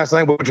that he did last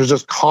night, which was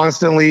just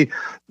constantly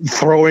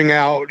throwing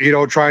out,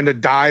 trying to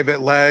dive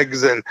at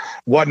legs and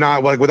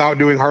whatnot, like without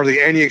doing hardly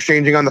any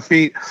exchanging on the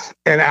feet,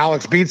 and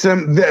Alex beats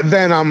him,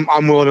 then I'm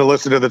willing to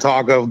listen to the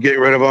talk of get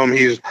rid of him.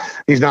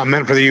 He's not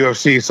meant for the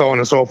UFC, so on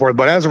and so forth.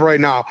 But as of right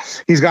now,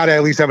 he's got to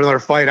at least have another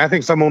fight. I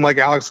think someone like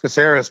Alex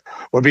Caceres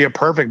would be a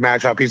perfect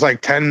matchup. He's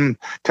like 10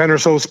 or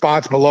so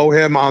spots below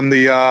him on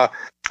the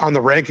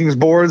rankings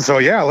board. So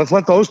yeah, let's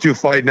let those two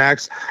fight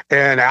next.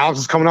 And Alex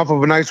is coming off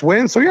of a nice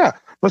win. So yeah,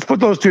 let's put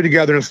those two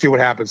together and see what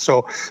happens.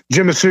 So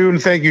Jim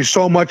Asoon, thank you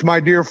so much, my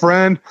dear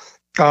friend.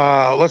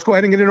 Let's go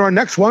ahead and get into our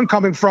next one,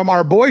 coming from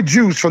our boy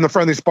Juice from the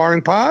Friendly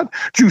Sparring Pod.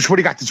 Juice, what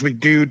do you got this week,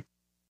 dude?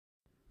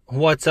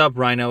 What's up,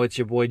 Rhino? It's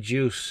your boy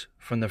Juice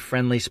from the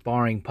Friendly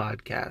Sparring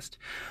Podcast.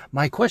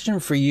 My question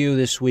for you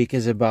this week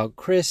is about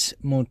Chris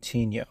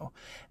Moutinho.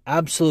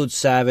 Absolute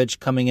savage,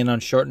 coming in on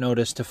short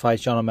notice to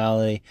fight Sean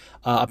O'Malley.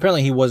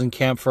 Apparently he was in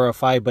camp for a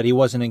fight, but he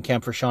wasn't in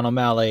camp for Sean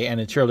O'Malley,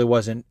 and it surely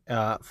wasn't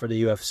for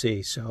the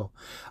UFC. So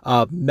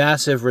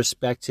massive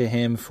respect to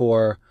him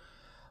for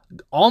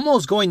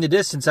almost going the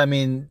distance. I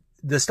mean,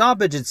 the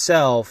stoppage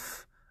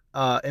itself,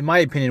 in my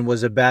opinion,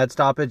 was a bad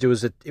stoppage.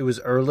 It was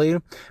early,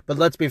 but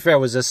let's be fair,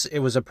 it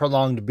was a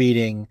prolonged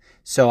beating.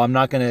 So I'm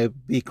not going to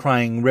be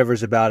crying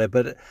rivers about it.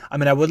 But I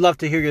mean, I would love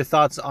to hear your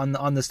thoughts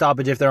on the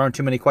stoppage if there aren't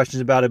too many questions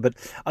about it. But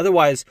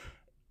otherwise,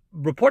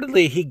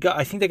 reportedly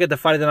I think they got the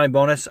fight of the night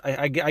bonus.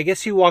 I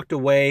guess he walked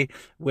away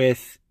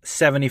with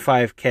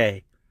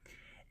 $75K.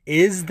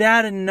 Is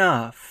that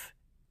enough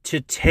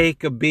to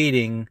take a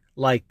beating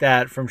like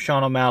that from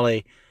Sean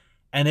O'Malley?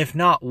 And if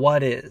not,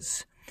 what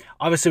is?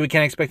 Obviously, we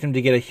can't expect him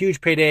to get a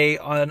huge payday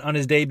on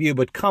his debut,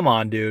 but come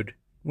on, dude.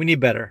 We need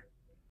better.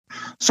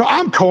 So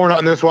I'm torn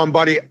on this one,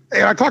 buddy.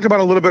 And I talked about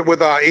it a little bit with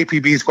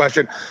APB's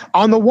question.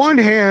 On the one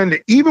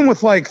hand, even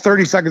with like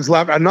 30 seconds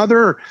left,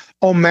 another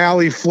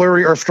O'Malley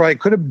flurry or strike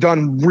could have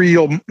done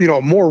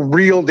more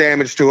real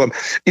damage to him.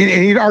 And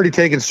he'd already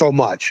taken so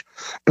much.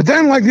 But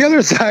then like the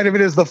other side of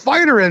it is the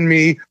fighter in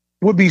me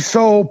would be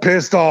so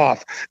pissed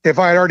off if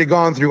I had already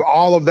gone through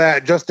all of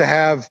that just to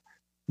have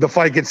the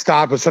fight get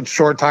stopped with such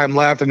short time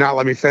left and not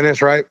let me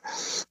finish, right?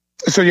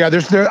 So yeah,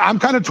 I'm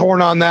kind of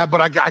torn on that,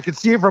 but I could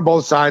see it from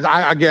both sides.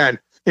 Again,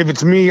 if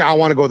it's me, I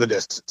want to go the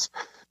distance.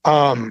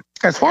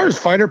 As far as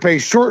fighter pay,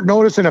 short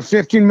notice in a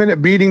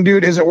 15-minute beating,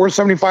 dude, is it worth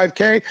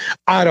 $75K?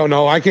 I don't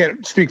know. I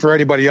can't speak for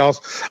anybody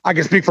else. I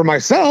can speak for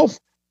myself.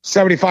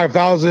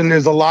 $75,000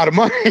 is a lot of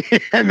money.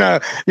 And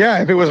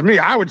yeah, if it was me,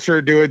 I would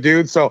sure do it,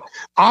 dude. So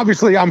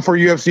obviously I'm for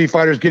UFC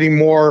fighters getting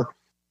more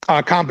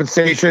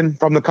compensation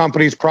from the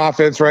company's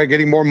profits, right?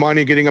 Getting more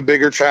money, getting a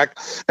bigger check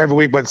every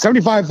week. But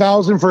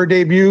 $75,000 for a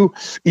debut,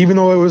 even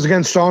though it was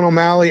against Sean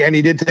O'Malley and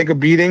he did take a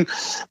beating,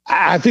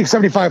 I think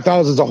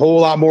 $75,000 is a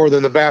whole lot more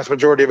than the vast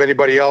majority of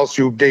anybody else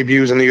who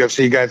debuts in the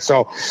UFC gets.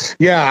 So,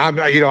 yeah,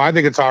 I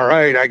think it's all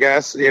right, I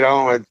guess.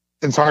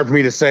 It's hard for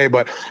me to say,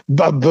 but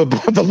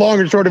the long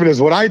and short of it is,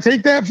 would I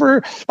take that for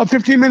a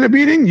 15-minute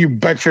beating? You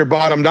bet your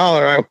bottom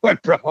dollar I would,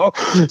 bro.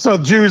 So,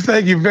 Juice,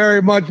 thank you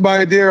very much,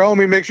 my dear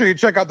homie. Make sure you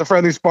check out the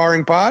Friendly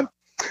Sparring Pod.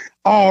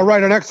 All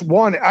right, our next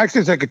one,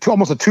 actually, it's like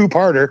almost a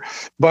two-parter,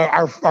 but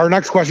our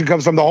next question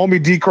comes from the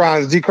homie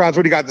D-Crons. D-Crons,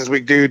 what do you got this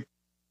week, dude?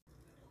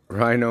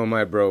 Rhino,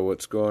 my bro,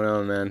 what's going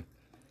on, man?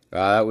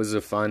 That was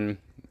a fun,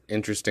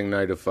 interesting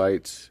night of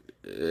fights.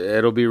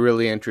 It'll be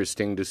really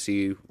interesting to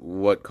see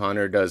what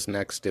Conor does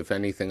next, if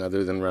anything,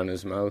 other than run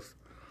his mouth.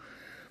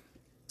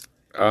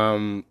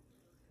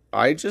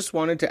 I just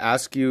wanted to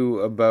ask you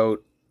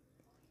about...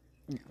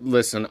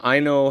 Listen, I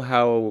know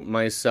how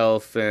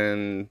myself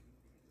and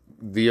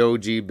the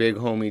OG big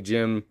homie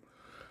Jim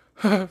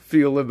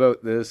feel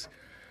about this.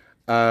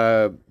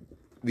 The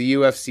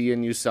UFC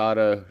and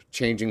USADA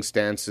changing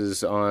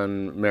stances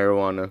on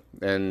marijuana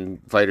and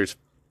fighters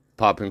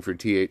popping for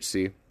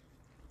THC.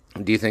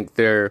 Do you think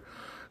they're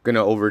going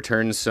to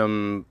overturn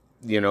some,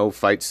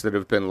 fights that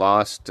have been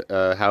lost?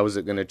 How is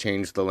it going to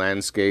change the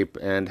landscape?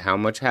 And how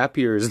much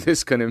happier is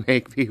this going to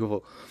make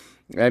people?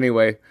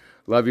 Anyway,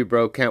 love you,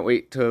 bro. Can't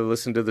wait to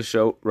listen to the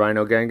show.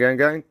 Rhino Gang, gang,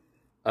 gang.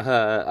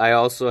 I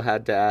also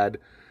had to add,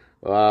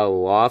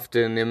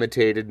 often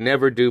imitated,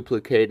 never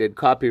duplicated,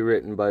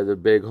 copywritten by the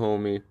big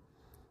homie,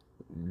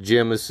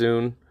 Jim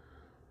Asoon.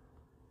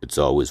 It's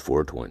always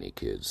 420,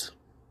 kids.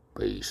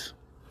 Peace.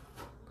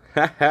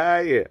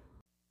 Yeah.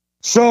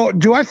 So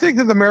do I think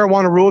that the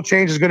marijuana rule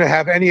change is going to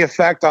have any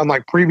effect on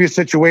like previous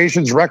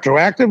situations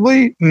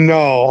retroactively?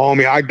 No,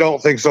 homie, I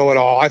don't think so at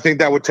all. I think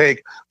that would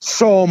take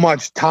so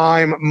much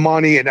time,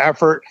 money, and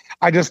effort.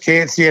 I just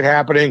can't see it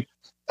happening.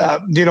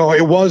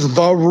 It was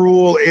the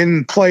rule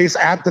in place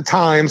at the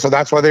time, so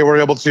that's why they were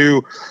able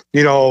to,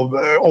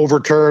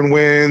 overturn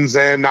wins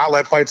and not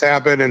let fights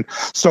happen and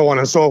so on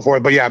and so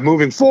forth. But yeah,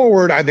 moving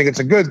forward, I think it's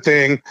a good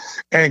thing.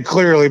 And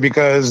clearly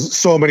because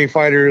so many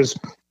fighters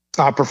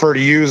prefer to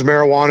use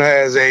marijuana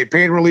as a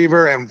pain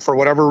reliever and for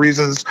whatever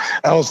reasons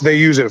else they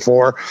use it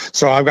for.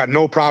 So I've got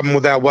no problem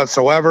with that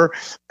whatsoever.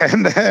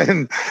 And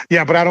then,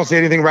 but I don't see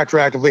anything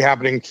retroactively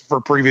happening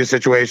for previous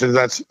situations.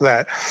 That's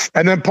that.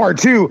 And then part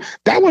two,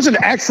 that was an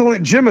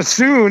excellent Jim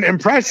Asoon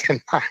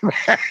impression.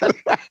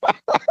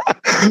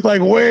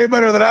 Like way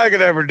better than I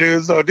could ever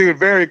do. So dude,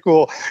 very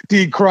cool.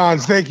 D.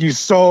 Crons, thank you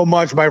so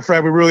much, my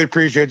friend. We really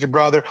appreciate you,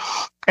 brother.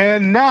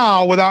 And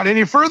now, without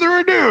any further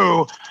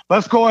ado,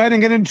 let's go ahead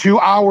and get into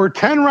our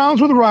 10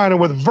 rounds with Rhino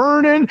with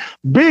Vernon,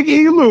 Big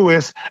E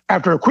Lewis,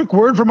 after a quick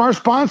word from our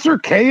sponsor,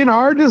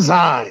 K&R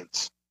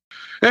Designs.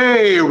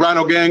 Hey,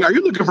 Rhino Gang, are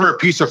you looking for a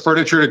piece of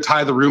furniture to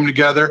tie the room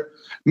together?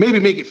 Maybe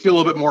make it feel a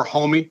little bit more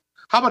homey?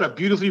 How about a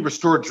beautifully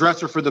restored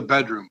dresser for the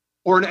bedroom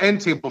or an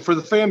end table for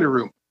the family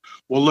room?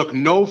 Well, look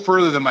no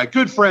further than my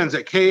good friends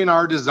at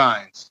K&R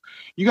Designs.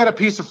 You got a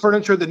piece of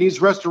furniture that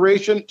needs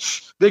restoration?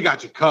 They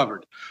got you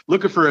covered.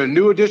 Looking for a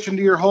new addition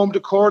to your home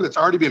decor that's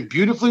already been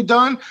beautifully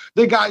done?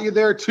 They got you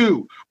there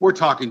too. We're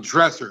talking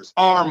dressers,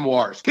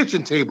 armoires,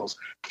 kitchen tables,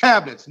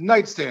 cabinets,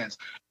 nightstands,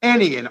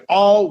 any and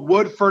all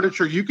wood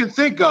furniture you can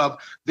think of,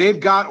 they've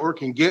got or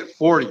can get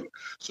for you.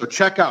 So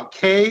check out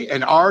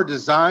K&R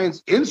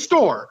Designs in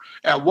store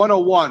at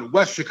 101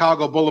 West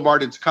Chicago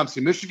Boulevard in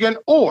Tecumseh, Michigan,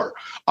 or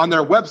on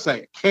their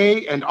website,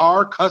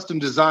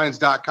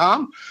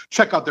 KandRCustomDesigns.com.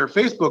 Check out their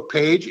Facebook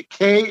page,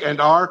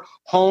 K&R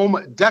Home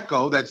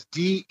Deco, that's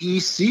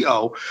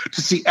DECO,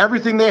 to see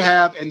everything they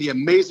have and the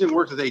amazing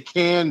work that they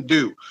can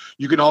do.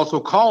 You can also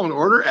call and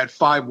order at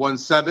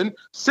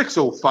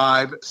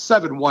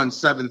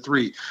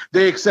 517-605-7173.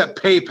 They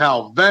accept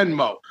PayPal,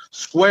 Venmo,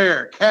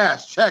 Square,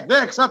 Cash, check. They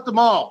accept them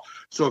all.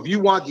 So if you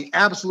want the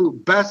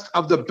absolute best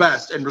of the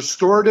best and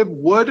restorative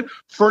wood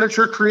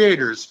furniture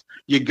creators,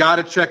 you got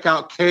to check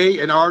out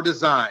K&R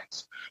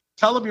Designs.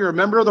 Tell them you're a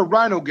member of the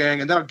Rhino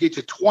Gang, and that'll get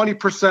you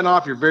 20%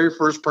 off your very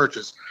first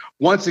purchase.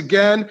 Once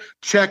again,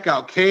 check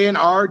out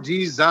K&R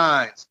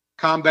Designs.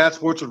 Combat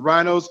Sports with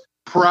Rhinos,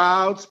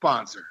 proud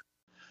sponsor.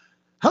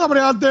 Hello,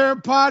 everybody out there in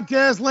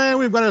podcast land.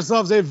 We've got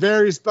ourselves a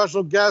very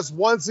special guest.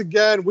 Once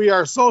again, we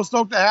are so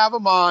stoked to have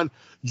him on.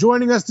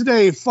 Joining us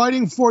today,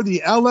 fighting for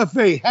the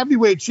LFA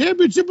Heavyweight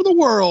Championship of the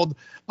World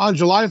on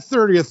July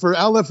 30th for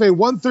LFA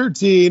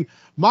 113,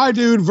 my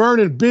dude,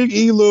 Vernon, Big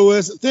E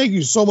Lewis. Thank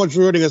you so much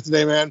for joining us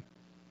today, man.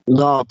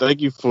 No,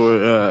 thank you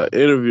for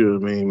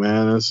interviewing me,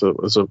 man. It's a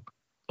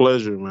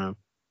pleasure, man.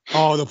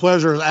 Oh, the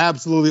pleasure is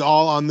absolutely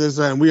all on this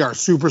end. We are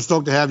super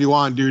stoked to have you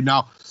on, dude.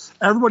 Now,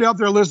 everybody out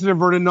there listening,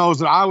 Vernon knows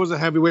that I was a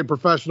heavyweight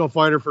professional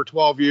fighter for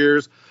 12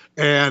 years.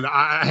 And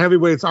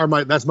heavyweights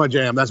that's my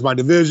jam. That's my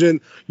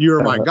division.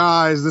 You're my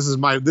guys. This is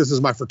my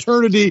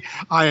fraternity.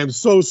 I am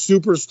so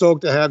super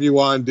stoked to have you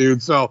on,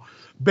 dude. So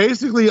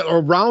basically,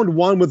 round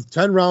one with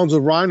 10 rounds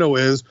of Rhino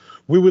is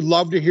we would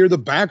love to hear the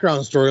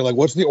background story. Like,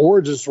 what's the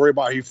origin story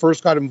about how you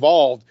first got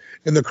involved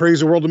in the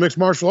crazy world of mixed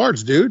martial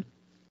arts, dude?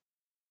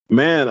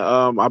 Man,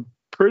 I've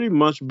pretty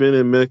much been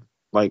in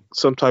like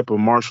some type of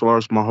martial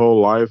arts my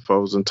whole life. I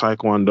was in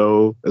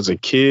Taekwondo as a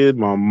kid.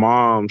 My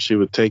mom, she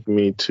would take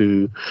me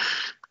to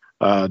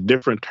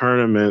different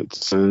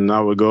tournaments, and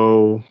I would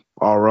go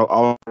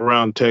all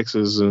around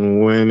Texas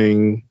and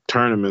winning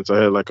tournaments.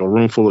 I had like a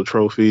room full of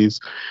trophies.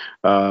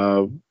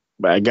 I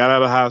got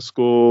out of high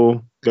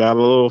school, got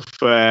a little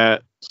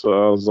fat,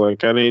 so I was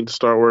like, I need to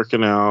start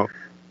working out.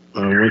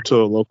 I went to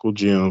a local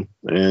gym,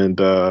 and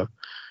it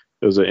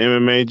was an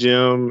MMA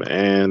gym,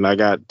 and I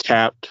got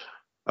tapped.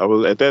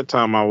 At that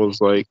time, I was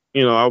like,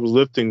 I was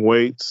lifting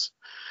weights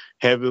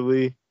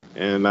heavily,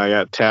 and I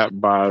got tapped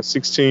by a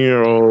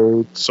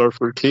 16-year-old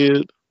surfer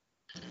kid,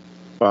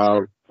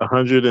 about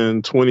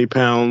 120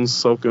 pounds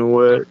soaking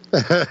wet.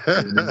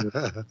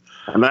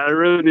 And I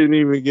really didn't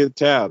even get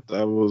tapped.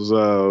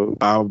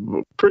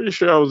 I'm pretty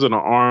sure I was in an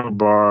arm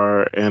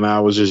bar, and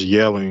I was just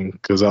yelling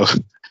because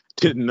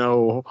didn't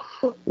know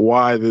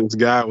why this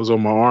guy was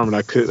on my arm, and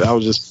I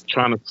was just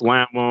trying to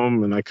slam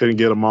him, and I couldn't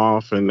get him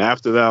off. And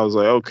after that, I was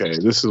like, okay,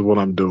 this is what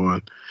I'm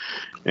doing,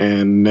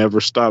 and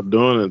never stopped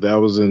doing it. That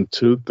was in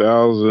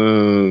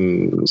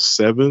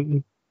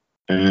 2007,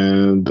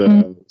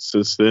 and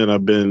since then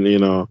I've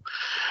been,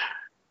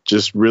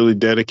 just really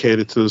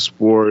dedicated to the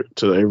sport,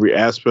 to every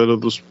aspect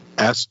of the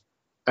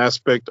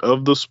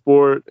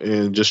sport,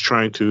 and just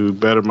trying to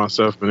better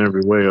myself in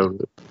every way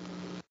of it.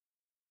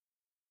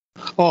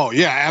 Oh,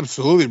 yeah,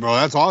 absolutely, bro.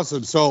 That's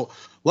awesome. So,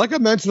 like I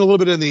mentioned a little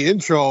bit in the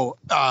intro,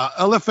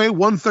 LFA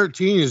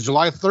 113 is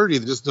July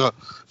 30th, just a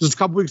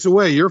couple weeks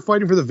away. You're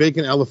fighting for the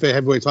vacant LFA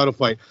heavyweight title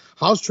fight.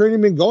 How's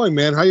training been going,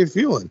 man? How you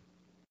feeling?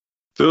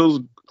 Feel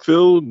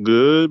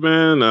good,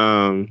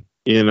 man.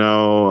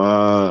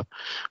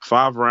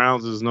 5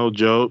 rounds is no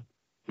joke.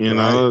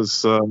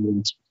 It's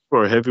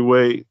for a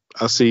heavyweight.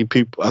 I see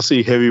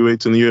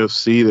heavyweights in the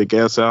UFC that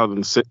gas out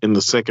in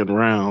the second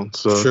round.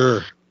 So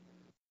sure.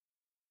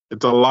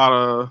 It's a lot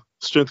of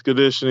strength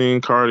conditioning,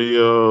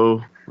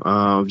 cardio,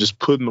 just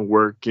putting the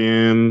work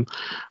in.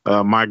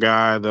 My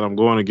guy that I'm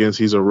going against,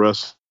 he's a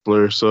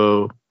wrestler,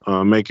 so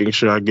making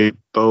sure I get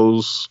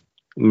those,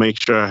 make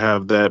sure I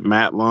have that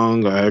mat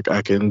lung. I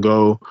can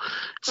go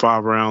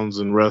 5 rounds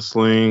in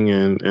wrestling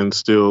and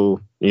still,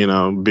 be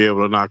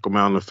able to knock them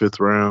out in the 5th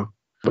round.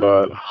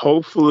 But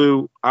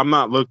hopefully, I'm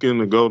not looking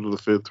to go to the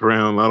 5th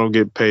round. I don't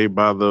get paid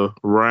by the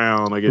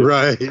round. I get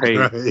paid.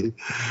 Right.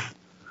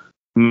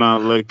 I'm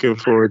not looking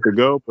for it to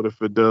go, but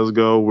if it does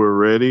go, we're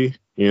ready.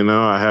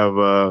 I have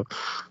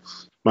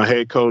my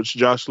head coach,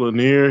 Josh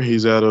Lanier.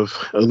 He's out of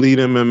Elite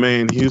MMA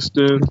in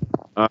Houston.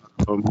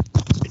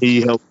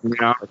 He helped me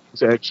out.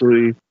 He's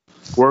actually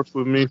worked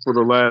with me for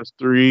the last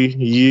 4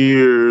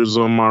 years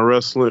on my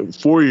wrestling,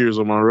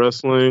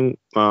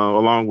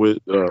 along with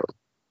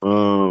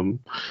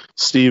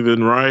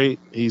Stephen Wright.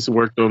 He's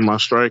worked on my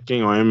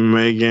striking, on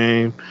MMA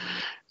game.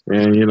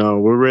 And,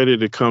 we're ready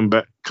to come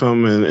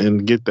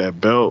and get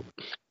that belt.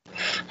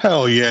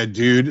 Hell yeah,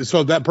 dude.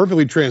 So that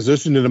perfectly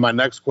transitioned into my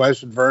next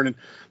question, Vernon.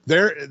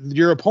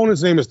 Your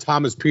opponent's name is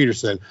Thomas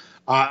Peterson.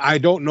 I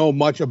don't know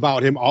much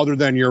about him other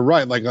than you're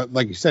right.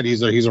 Like you said,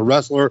 he's a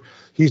wrestler.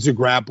 He's a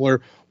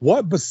grappler.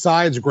 What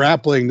besides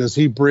grappling does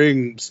he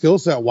bring skill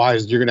set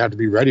wise you're going to have to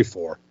be ready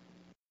for?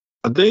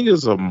 I think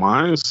it's a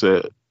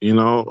mindset.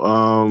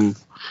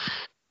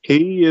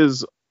 He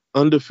is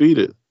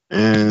undefeated.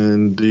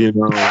 And,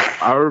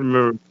 I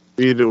remember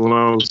defeated when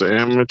I was an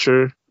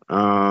amateur,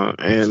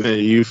 and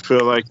you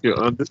feel like you're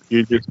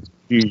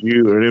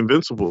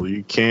invincible.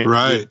 You can't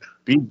get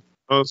beat.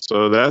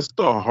 So that's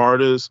the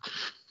hardest.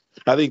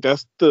 I think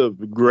that's the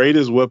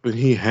greatest weapon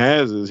he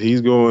has is he's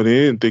going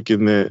in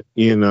thinking that,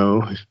 he's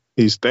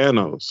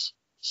Thanos.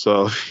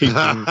 So he's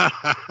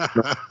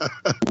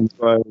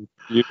like,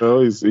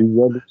 he's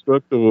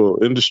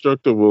indestructible.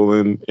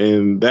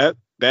 And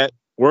that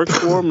works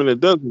for him and it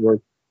doesn't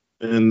work.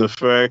 And the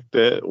fact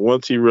that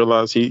once he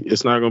realized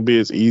it's not going to be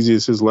as easy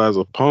as his last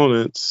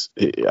opponents,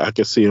 I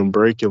could see him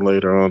breaking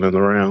later on in the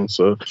round.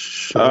 So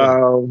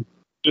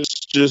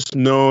just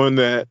knowing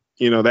that,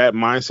 that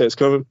mindset's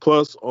coming.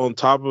 Plus, on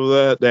top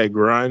of that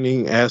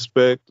grinding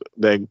aspect,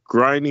 that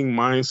grinding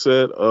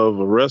mindset of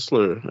a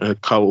wrestler, a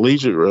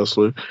collegiate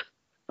wrestler,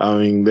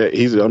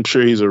 I'm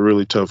sure he's a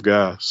really tough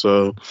guy.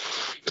 So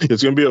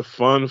it's going to be a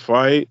fun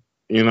fight.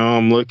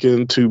 I'm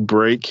looking to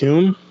break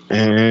him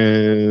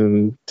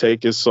and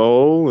take his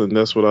soul, and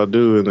that's what I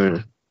do in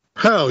there.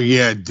 Hell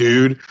yeah,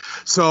 dude.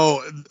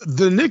 So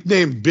the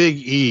nickname Big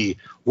E,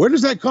 where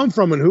does that come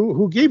from, and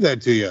who gave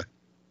that to you?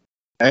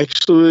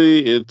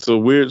 Actually, it's a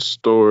weird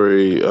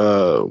story.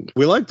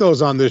 We like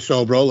those on this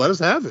show, bro. Let us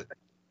have it.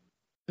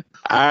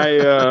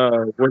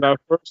 When I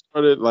first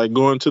started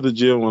going to the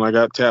gym, when I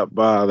got tapped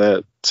by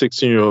that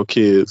 16-year-old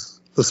kid,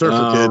 the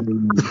surfer kid.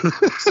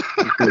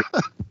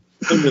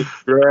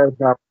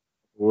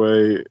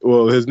 away.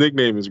 Well, his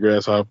nickname is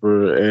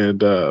Grasshopper,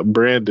 and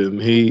Brandon,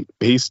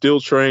 he still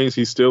trains.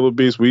 He's still a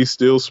beast. We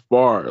still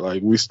spar.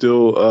 Like, we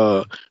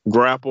still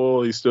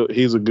grapple. He's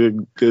a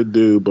good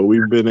dude. But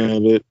we've been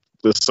at it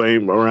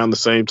around the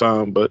same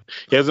time. But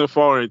he hasn't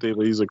fought or anything.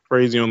 But he's a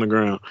crazy on the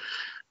ground.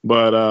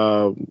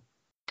 But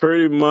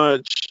pretty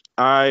much,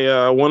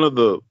 one of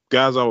the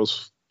guys I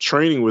was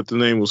training with, the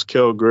name was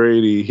Kel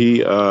Grady.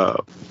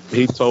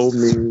 He told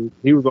me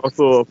he was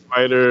also a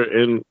fighter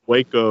in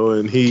Waco,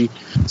 and he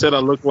said I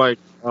looked like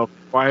a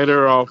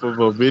fighter off of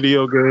a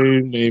video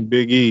game named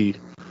Big E.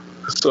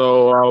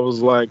 So I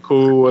was like,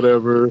 cool,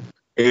 whatever.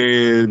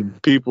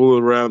 And people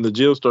around the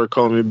gym started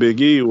calling me Big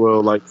E.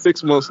 Well, like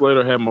 6 months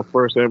later, I had my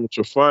first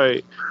amateur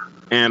fight.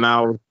 And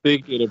I was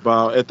thinking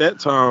about, at that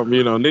time,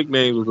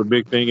 nicknames was a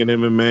big thing in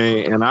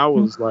MMA. And I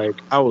was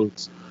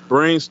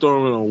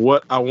brainstorming on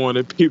what I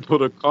wanted people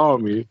to call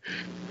me.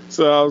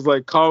 So I was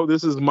like,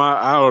 this is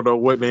I don't know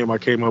what name I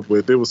came up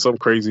with. It was some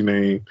crazy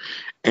name.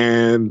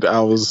 And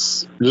I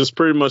was just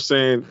pretty much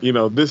saying,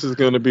 this is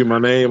going to be my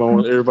name. I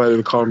want everybody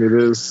to call me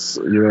this.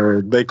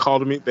 They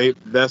called me.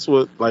 That's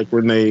what, like,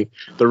 when the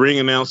ring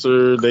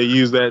announcer, they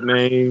used that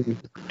name.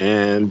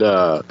 And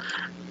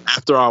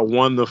after I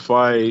won the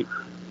fight,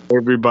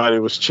 everybody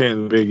was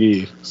chanting Big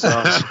E. So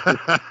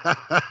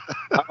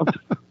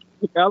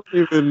I don't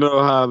even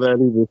know how that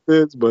even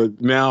fits,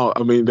 but now,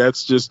 I mean,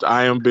 that's just,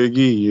 I am Big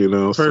E,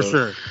 For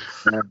sure.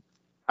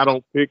 I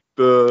don't pick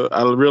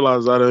I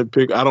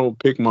don't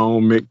pick my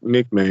own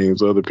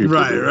nicknames, other people.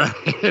 Right. Right.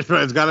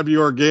 It's got to be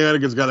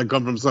organic. It's got to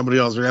come from somebody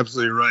else. You're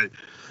absolutely right.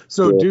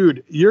 So,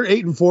 Dude, you're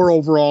 8-4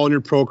 overall in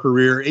your pro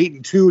career,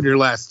 8-2 in your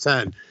last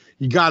 10.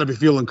 You got to be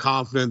feeling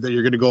confident that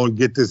you're going to go and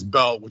get this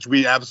belt, which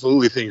we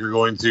absolutely think you're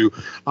going to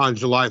on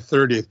July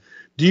 30th.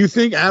 Do you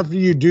think after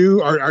you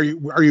do, are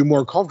you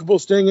more comfortable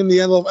staying in the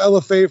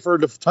LFA for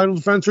the title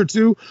defense or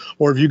two?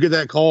 Or if you get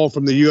that call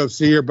from the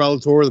UFC or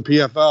Bellator or the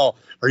PFL,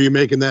 are you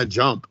making that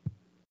jump?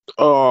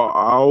 Oh,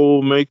 I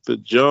will make the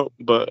jump,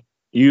 but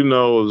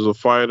as a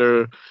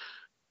fighter,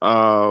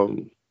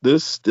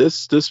 this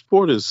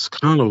sport is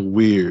kind of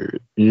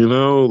weird.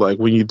 Like,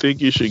 when you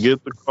think you should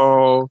get the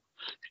call,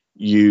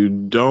 you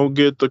don't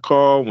get the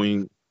call.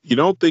 When you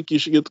don't think you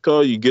should get the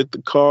call, you get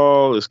the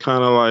call. It's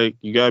kind of like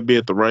you got to be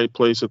at the right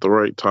place at the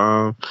right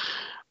time.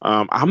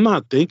 I'm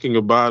not thinking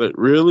about it,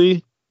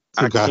 really.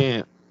 Okay. I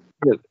can't,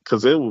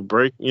 because it will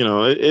break,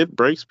 it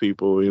breaks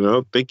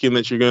people, thinking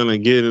that you're going to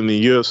get in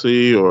the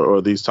UFC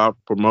or these top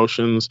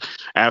promotions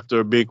after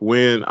a big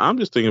win. I'm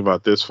just thinking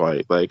about this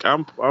fight. Like,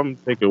 I'm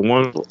taking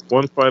one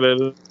fight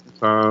at a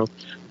time.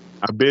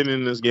 I've been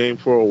in this game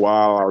for a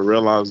while. I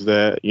realized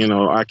that,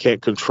 I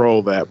can't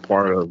control that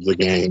part of the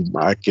game.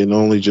 I can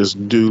only just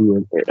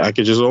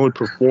only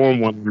perform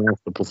when I'm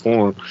asked to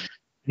perform.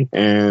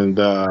 And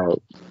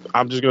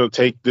I'm just going to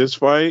take this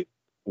fight,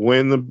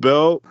 win the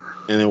belt,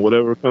 and then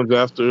whatever comes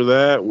after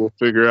that, we'll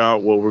figure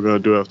out what we're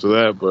going to do after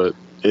that. But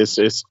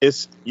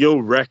it's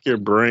you'll wreck your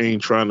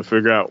brain trying to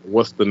figure out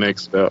what's the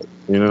next step,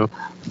 Now,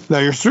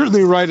 you're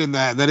certainly right in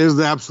that. That is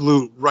the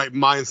absolute right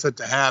mindset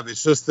to have.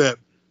 It's just that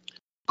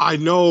I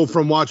know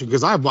from watching,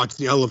 because I've watched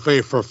the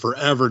LFA for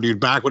forever, dude,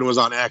 back when it was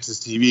on Access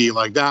TV.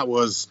 Like, that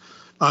was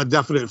a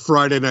definite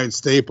Friday night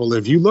staple.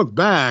 If you look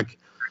back,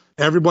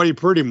 everybody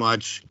pretty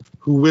much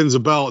who wins a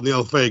belt in the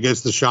LFA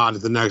gets the shot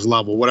at the next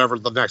level, whatever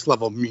the next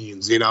level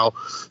means,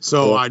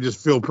 So I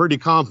just feel pretty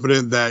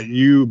confident that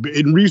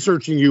in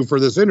researching you for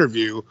this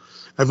interview,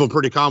 I feel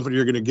pretty confident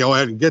you're going to go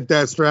ahead and get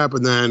that strap,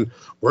 and then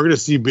we're going to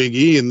see Big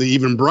E in the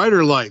even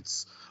brighter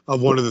lights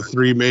of one of the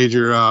three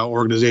major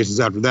organizations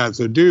after that.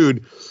 So,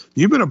 dude,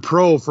 you've been a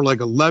pro for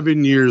like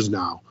 11 years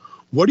now.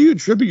 What do you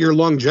attribute your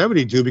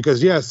longevity to?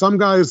 Because, some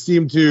guys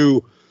seem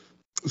to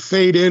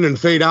fade in and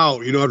fade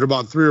out, after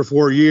about 3 or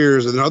 4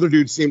 years, and other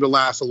dudes seem to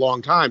last a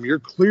long time. You're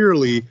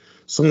clearly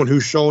someone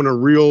who's shown a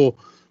real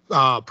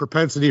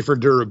propensity for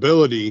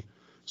durability.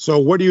 So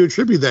what do you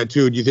attribute that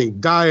to? Do you think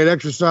diet,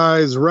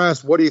 exercise,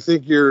 rest? What do you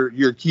think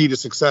your key to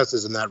success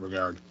is in that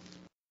regard?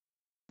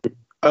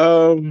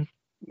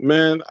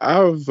 Man,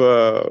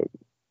 after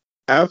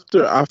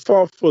I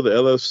fought for the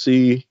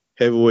LFC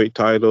Heavyweight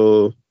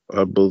title,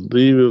 I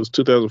believe it was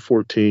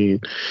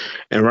 2014,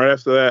 and right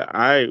after that,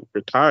 I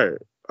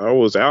retired. I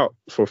was out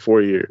for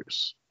 4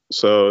 years.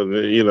 So,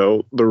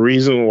 the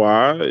reason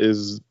why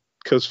is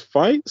because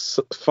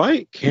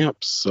fight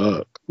camps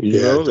suck.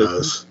 It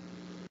does.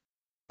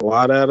 A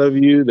lot out of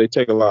you. They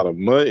take a lot of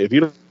money. If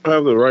you don't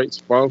have the right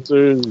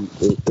sponsors,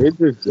 it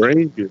just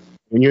drains you.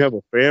 When you have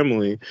a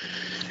family,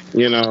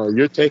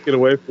 you're taking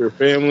away from your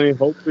family,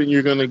 hoping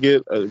you're going to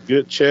get a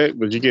good check,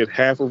 but you get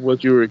half of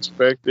what you were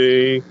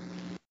expecting.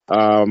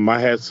 I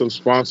had some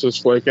sponsors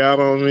flake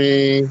out on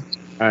me.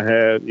 I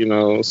had,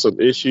 some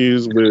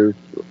issues with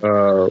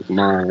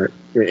my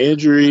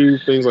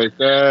injuries, things like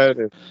that.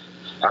 And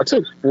I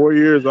took 4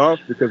 years off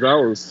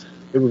because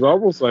it was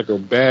almost like a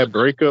bad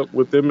breakup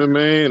with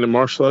MMA and the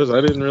martial arts.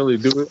 I didn't really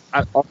do it.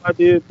 All I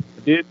did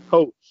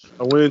coach.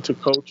 I went into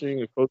coaching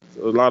and coached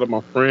a lot of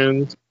my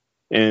friends.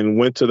 and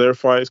went to their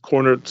fights,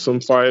 cornered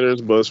some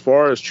fighters. But as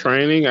far as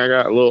training, I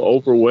got a little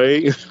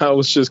overweight. I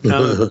was just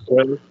kind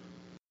of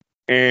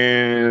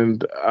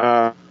and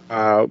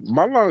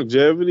my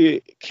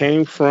longevity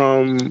came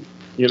from,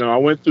 I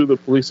went through the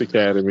police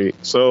academy.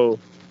 So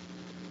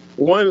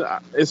one,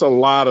 it's a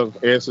lot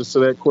of answers to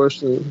that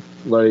question.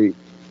 Like,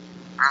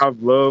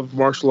 I've loved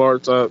martial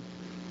arts. I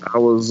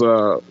was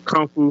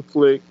Kung Fu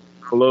flick.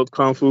 I loved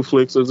Kung Fu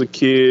flicks as a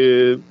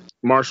kid.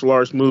 Martial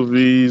arts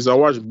movies. I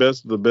watched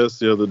Best of the Best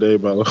the other day,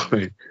 by the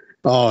way.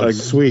 Oh,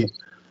 sweet.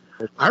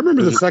 I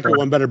remember the second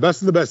one better.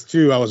 Best of the Best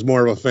 2, I was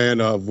more of a fan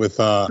of, with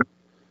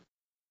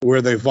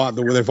where they fought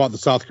the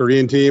South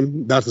Korean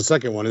team. That's the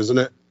second one, isn't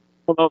it?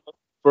 No, that's the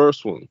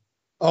first one.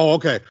 Oh,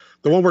 okay.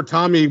 The one where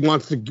Tommy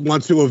wants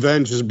to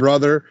avenge his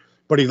brother,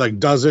 but he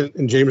doesn't,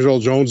 and James Earl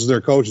Jones is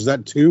their coach. Is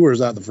that 2 or is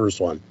that the first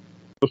one?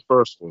 The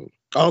first one.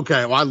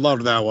 Okay, well, I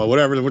loved that one.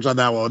 Which on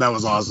that one, that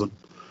was awesome.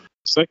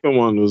 Second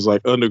one was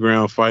like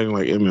underground fighting,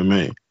 like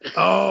MMA.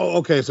 Oh,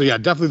 okay. So yeah,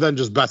 definitely then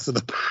just Best of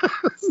the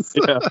Best.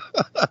 Yeah.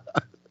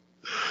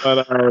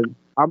 But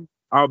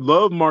I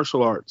love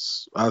martial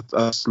arts. I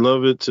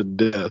love it to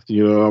death.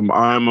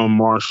 I'm a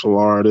martial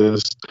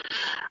artist.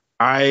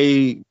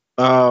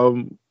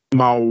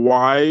 My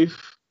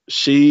wife,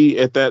 she,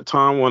 at that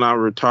time when I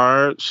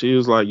retired, she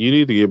was like, "You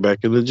need to get back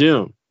in the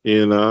gym.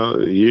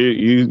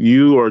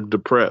 You are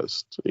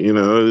depressed.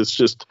 It's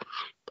just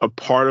a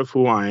part of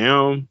who I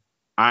am.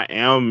 I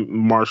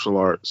am martial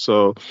arts.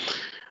 So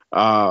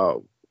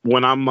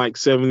when I'm like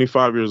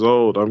 75 years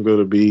old, I'm going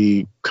to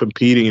be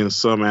competing in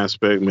some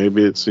aspect.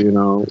 Maybe it's, in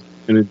a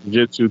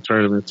jiu-jitsu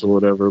tournaments or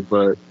whatever.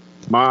 But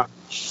I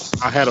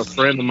had a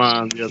friend of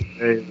mine the other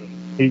day.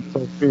 He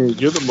told me,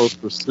 "You're the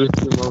most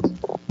persistent,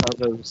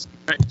 I've ever seen."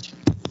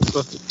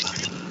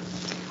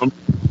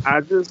 I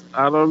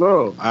don't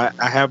know. I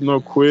have no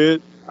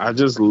quit. I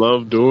just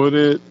love doing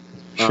it.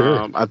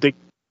 Sure. I think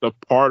the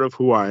part of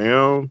who I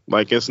am,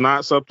 like, it's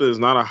not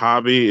a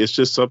hobby. It's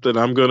just something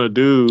I'm going to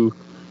do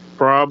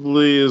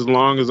probably as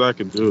long as I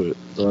can do it.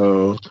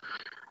 So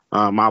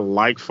I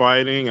like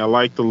fighting. I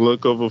like the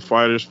look of a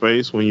fighter's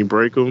face when you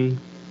break them.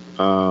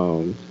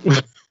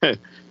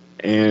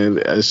 And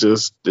it's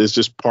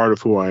just part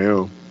of who I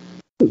am.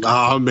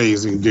 Oh,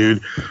 amazing,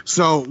 dude.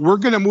 So we're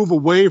going to move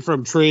away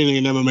from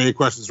training and MMA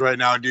questions right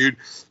now, dude.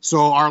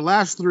 So our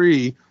last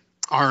 3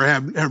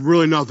 have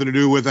really nothing to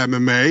do with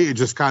MMA. It's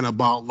just kind of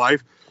about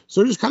life.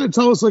 So just kind of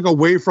tell us, like,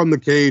 away from the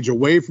cage,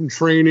 away from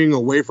training,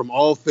 away from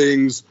all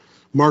things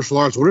martial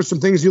arts, what are some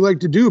things you like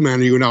to do,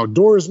 man? Are you an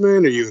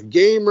outdoorsman? Are you a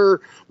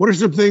gamer? What are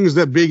some things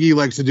that Big E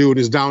likes to do in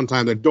his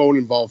downtime that don't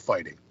involve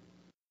fighting?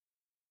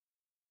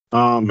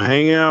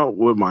 Hang out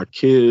with my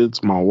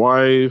kids, my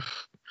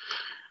wife,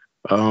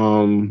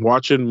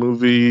 watching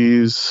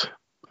movies.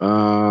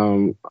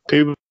 People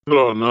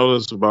don't know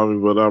this about me,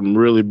 but I'm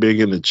really big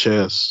into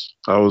chess.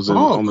 I was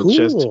on the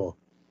chess team.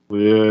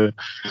 Yeah.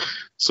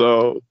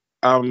 So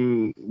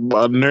I'm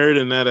a nerd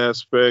in that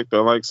aspect. I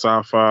like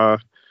sci-fi.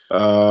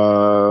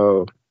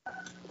 I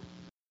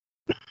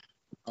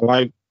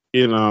like,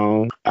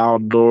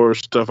 outdoor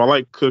stuff. I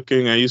like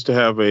cooking. I used to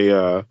have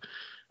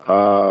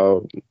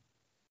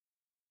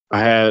I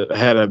had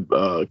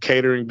a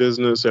catering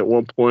business at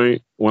one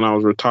point when I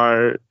was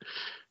retired.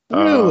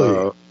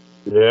 Really?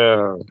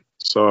 Yeah.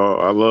 So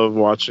I love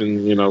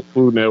watching,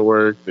 Food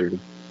Network and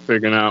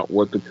figuring out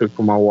what to cook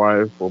for my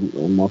wife or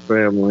my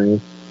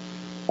family.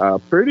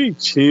 Pretty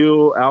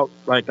chill out.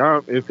 Like,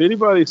 if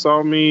anybody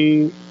saw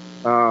me,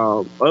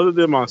 other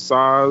than my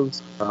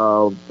size,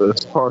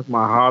 as far as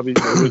my hobbies,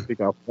 I really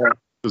think I'm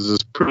because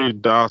it's pretty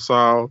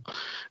docile.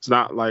 It's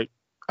not like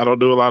I don't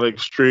do a lot of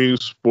extreme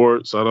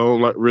sports. I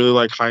don't really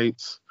like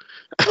heights.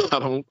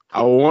 I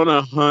want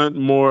to hunt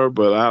more,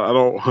 but I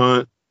don't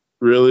hunt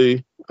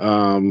really.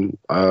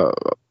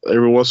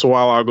 Every once in a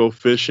while I'll go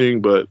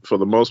fishing, but for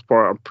the most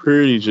part I'm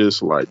pretty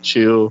just like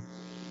chill.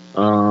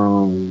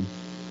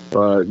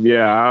 But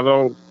yeah, I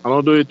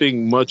don't do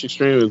anything much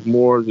extreme. It's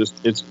more just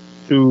it's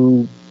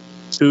two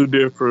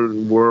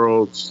different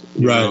worlds.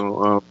 You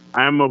know?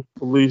 I'm a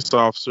police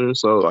officer,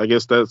 so I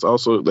guess that's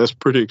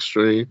pretty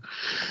extreme.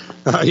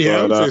 Yeah,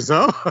 I would say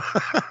so.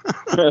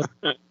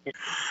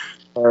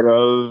 But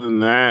other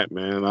than that,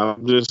 man,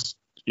 I'm just,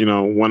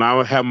 when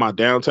I have my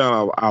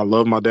downtown, I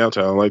love my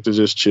downtown. I like to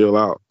just chill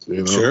out.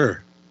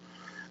 Sure.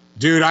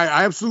 Dude,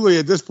 I absolutely,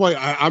 at this point,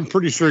 I'm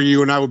pretty sure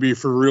you and I would be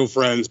for real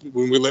friends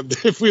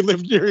if we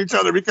lived near each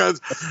other, because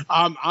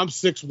I'm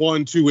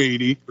 6'1",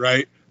 280,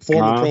 right?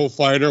 Former pro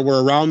fighter.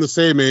 We're around the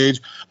same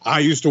age. I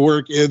used to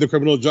work in the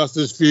criminal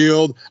justice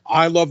field.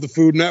 I love the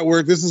Food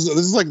Network. This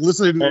is like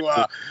listening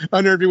to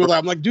an interview with.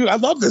 I'm like, dude, I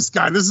love this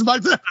guy. This is my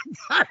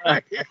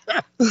guy.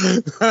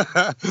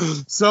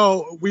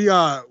 So we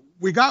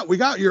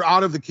got your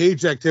out of the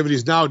cage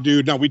activities now,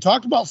 dude. Now we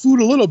talked about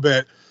food a little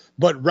bit,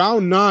 but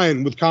round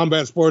 9 with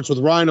Combat Sports with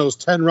Rhinos,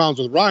 10 rounds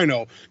with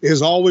Rhino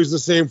is always the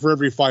same for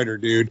every fighter,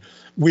 dude.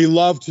 We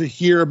love to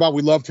hear about.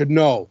 We love to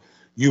know.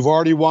 You've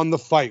already won the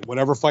fight,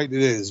 whatever fight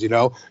it is,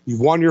 You've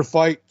won your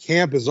fight.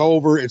 Camp is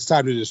over. It's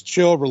time to just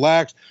chill,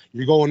 relax.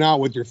 You're going out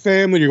with your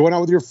family. You're going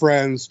out with your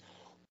friends.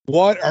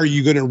 what are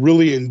you going to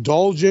really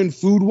indulge in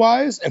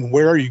food-wise, and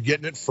where are you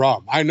getting it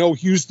from? I know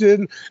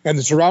Houston and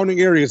the surrounding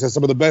areas has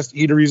some of the best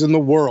eateries in the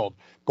world,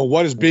 but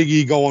what is Big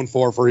E going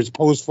for his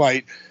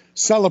post-fight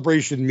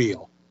celebration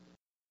meal?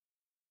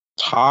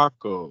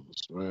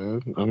 Tacos,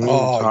 man.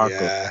 Tacos.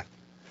 Yeah.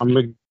 I'm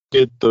going to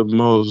get the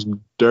most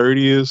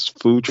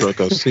dirtiest food truck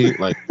I've seen.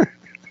 Like,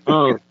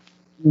 I'm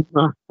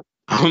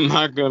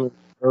not going to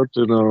go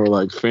to no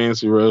like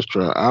fancy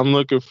restaurant. I'm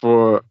looking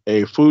for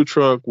a food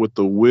truck with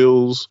the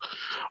wheels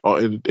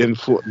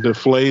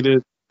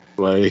deflated.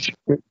 Like,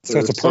 so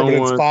it's a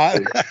permanent spot.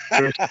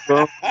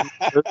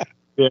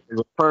 It's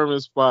a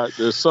permanent spot.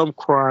 There's some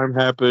crime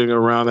happening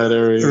around that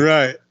area,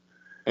 right?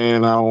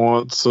 And I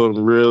want some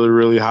really,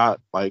 really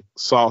hot like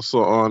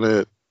salsa on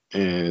it,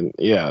 and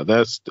yeah,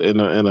 that's in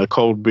a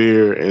cold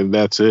beer, and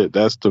that's it.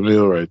 That's the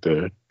meal right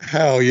there.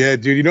 Hell yeah,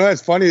 dude! You know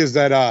what's funny is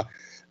that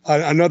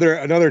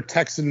another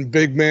Texan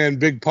big man,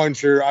 big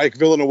puncher, Ike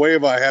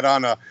Villanueva, I had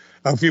on a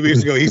few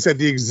weeks ago. He said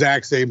the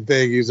exact same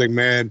thing. He's like,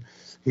 man,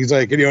 he's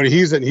like, you know,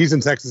 he's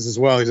in Texas as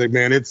well. He's like,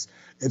 man, it's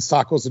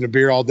tacos and a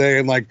beer all day,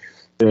 and like.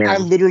 Yeah. I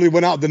literally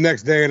went out the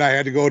next day and I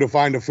had to go to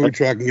find a food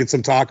truck and get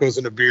some tacos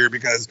and a beer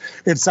because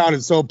it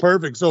sounded so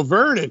perfect. So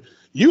Vernon,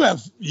 you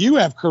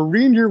have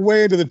careened your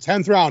way into the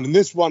 10th round, and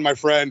this one, my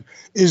friend,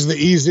 is the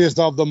easiest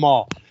of them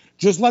all.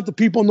 Just let the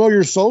people know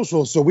your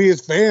socials so we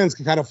as fans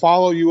can kind of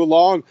follow you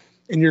along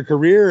in your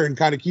career and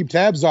kind of keep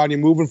tabs on you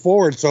moving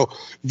forward. So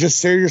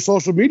just share your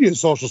social media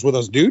socials with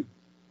us, dude.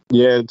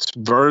 Yeah, it's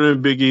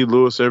Vernon Big E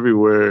Lewis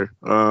everywhere.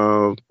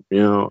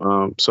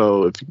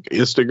 So if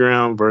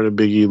Instagram, Vernon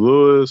Big E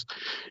Lewis,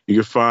 you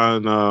can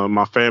find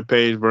my fan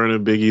page,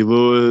 Vernon Big E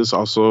Lewis.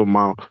 Also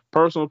my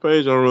personal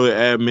page. I don't really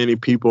add many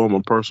people on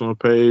my personal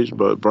page,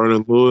 but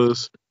Vernon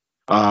Lewis,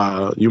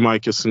 you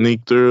might can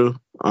sneak through.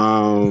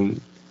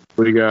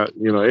 We got,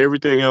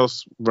 everything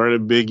else,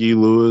 Vernon Big E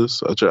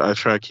Lewis. I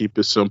try to keep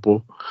it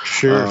simple.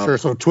 Sure.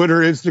 So Twitter,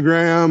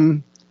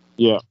 Instagram.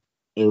 Yeah.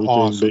 Everything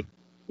awesome. Big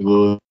E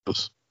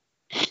Lewis.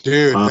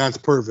 Dude, that's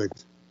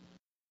perfect.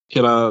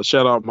 Can I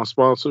shout out my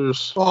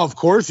sponsors? Oh, of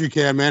course you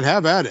can, man.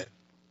 Have at it.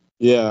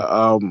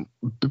 Yeah.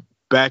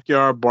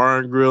 Backyard Bar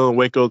and Grill in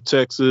Waco,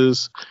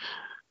 Texas.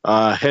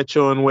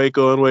 Hecho in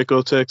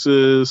Waco,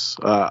 Texas.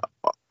 G2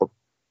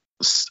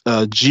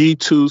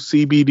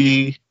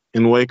 CBD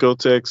in Waco,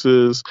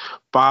 Texas.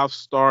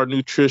 5-Star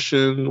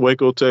Nutrition,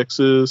 Waco,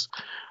 Texas.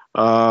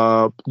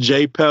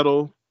 J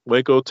Pedal,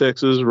 Waco,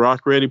 Texas.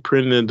 Rock Ready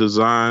Printing and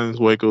Designs,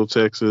 Waco,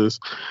 Texas.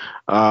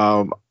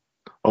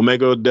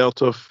 Omega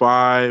Delta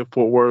Phi,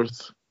 Fort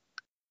Worth,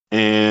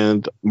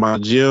 and my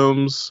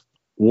gyms,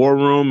 War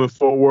Room in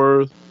Fort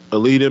Worth,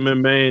 Elite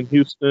MMA in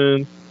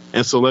Houston,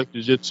 and Select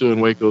Jiu-Jitsu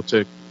in Waco,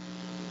 Texas.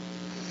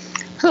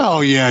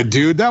 Hell yeah,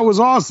 dude. That was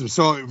awesome.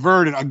 So,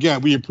 Vernon, again,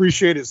 we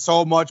appreciate it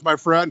so much, my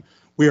friend.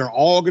 We are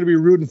all going to be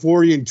rooting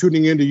for you and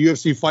tuning into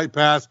UFC Fight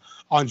Pass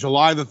on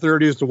July the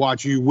 30th to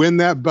watch you win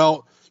that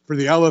belt for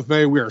the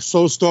LFA. We are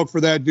so stoked for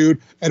that, dude.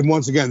 And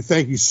once again,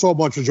 thank you so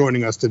much for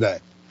joining us today.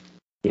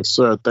 Yes,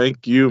 sir.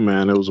 Thank you,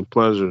 man. It was a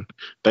pleasure.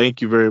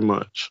 Thank you very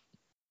much.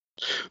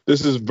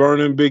 This is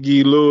Vernon Big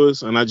E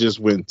Lewis, and I just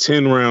went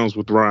 10 rounds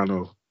with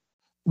Rhino.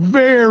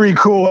 Very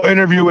cool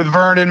interview with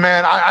Vernon,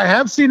 man. I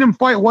have seen him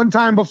fight one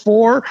time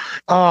before,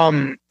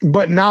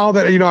 but now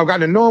that, I've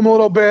gotten to know him a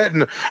little bit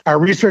and I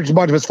researched a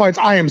bunch of his fights,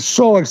 I am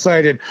so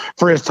excited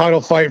for his title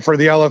fight for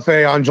the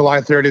LFA on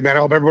July 30th, man. I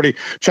hope everybody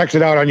checks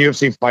it out on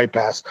UFC Fight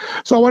Pass.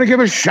 So I want to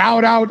give a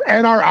shout out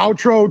and our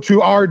outro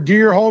to our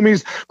dear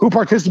homies who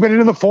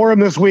participated in the forum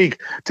this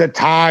week, to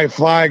Ty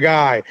Fly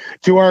Guy,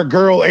 to our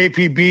girl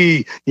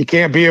APB, you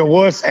can't be a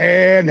wuss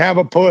and have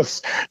a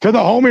puss, to the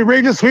homie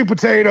Rageous Sweet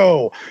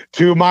Potato,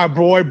 to my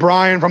boy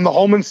Brian from the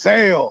Holman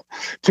Sale,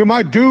 to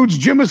my dudes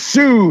Jim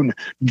Assoon,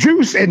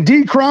 Juice, and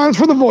D Crons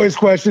for the voice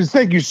questions.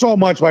 Thank you so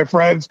much, my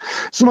friends.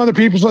 Some other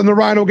people in the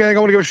Rhino Gang I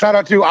want to give a shout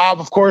out to,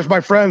 of course, my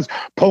friends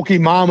Pokey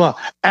Mama,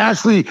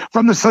 Ashley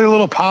from the Silly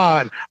Little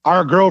Pod,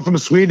 our girl from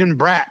Sweden,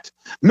 Brat,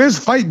 Ms.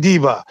 Fight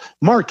Diva,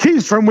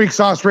 Marquise from Weak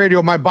Sauce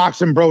Radio, my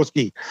boxing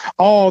broski,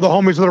 all the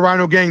homies of the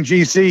Rhino Gang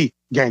GC,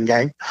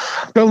 gang,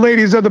 the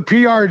ladies of the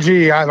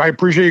PRG, I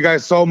appreciate you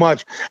guys so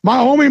much. My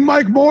homie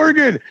Mike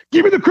Morgan,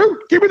 give me the crew.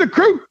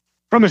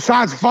 From the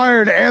Shots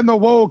Fired and the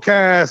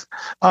Wocast,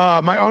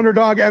 my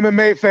Underdog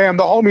MMA fam,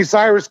 the homie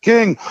Cyrus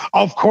King,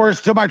 of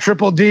course, to my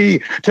Triple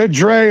D, to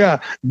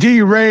Drea,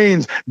 D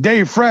Reigns,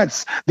 Dave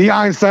Fretz, the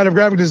Einstein of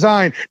graphic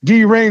design,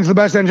 D Reigns, the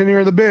best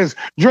engineer of the biz,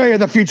 Drea,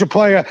 the future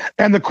player,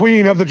 and the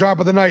queen of the drop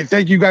of the night.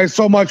 Thank you guys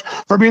so much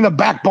for being the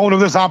backbone of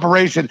this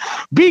operation.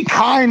 Be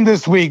kind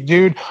this week,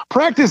 dude.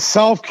 Practice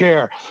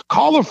self-care.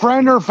 Call a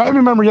friend or a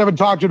family member you haven't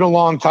talked to in a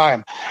long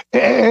time.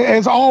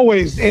 As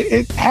always,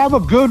 have a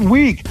good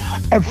week.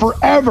 And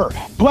forever,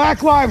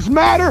 Black Lives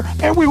Matter,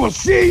 and we will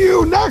see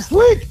you next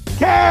week.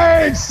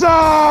 Cage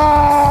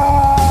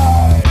Side!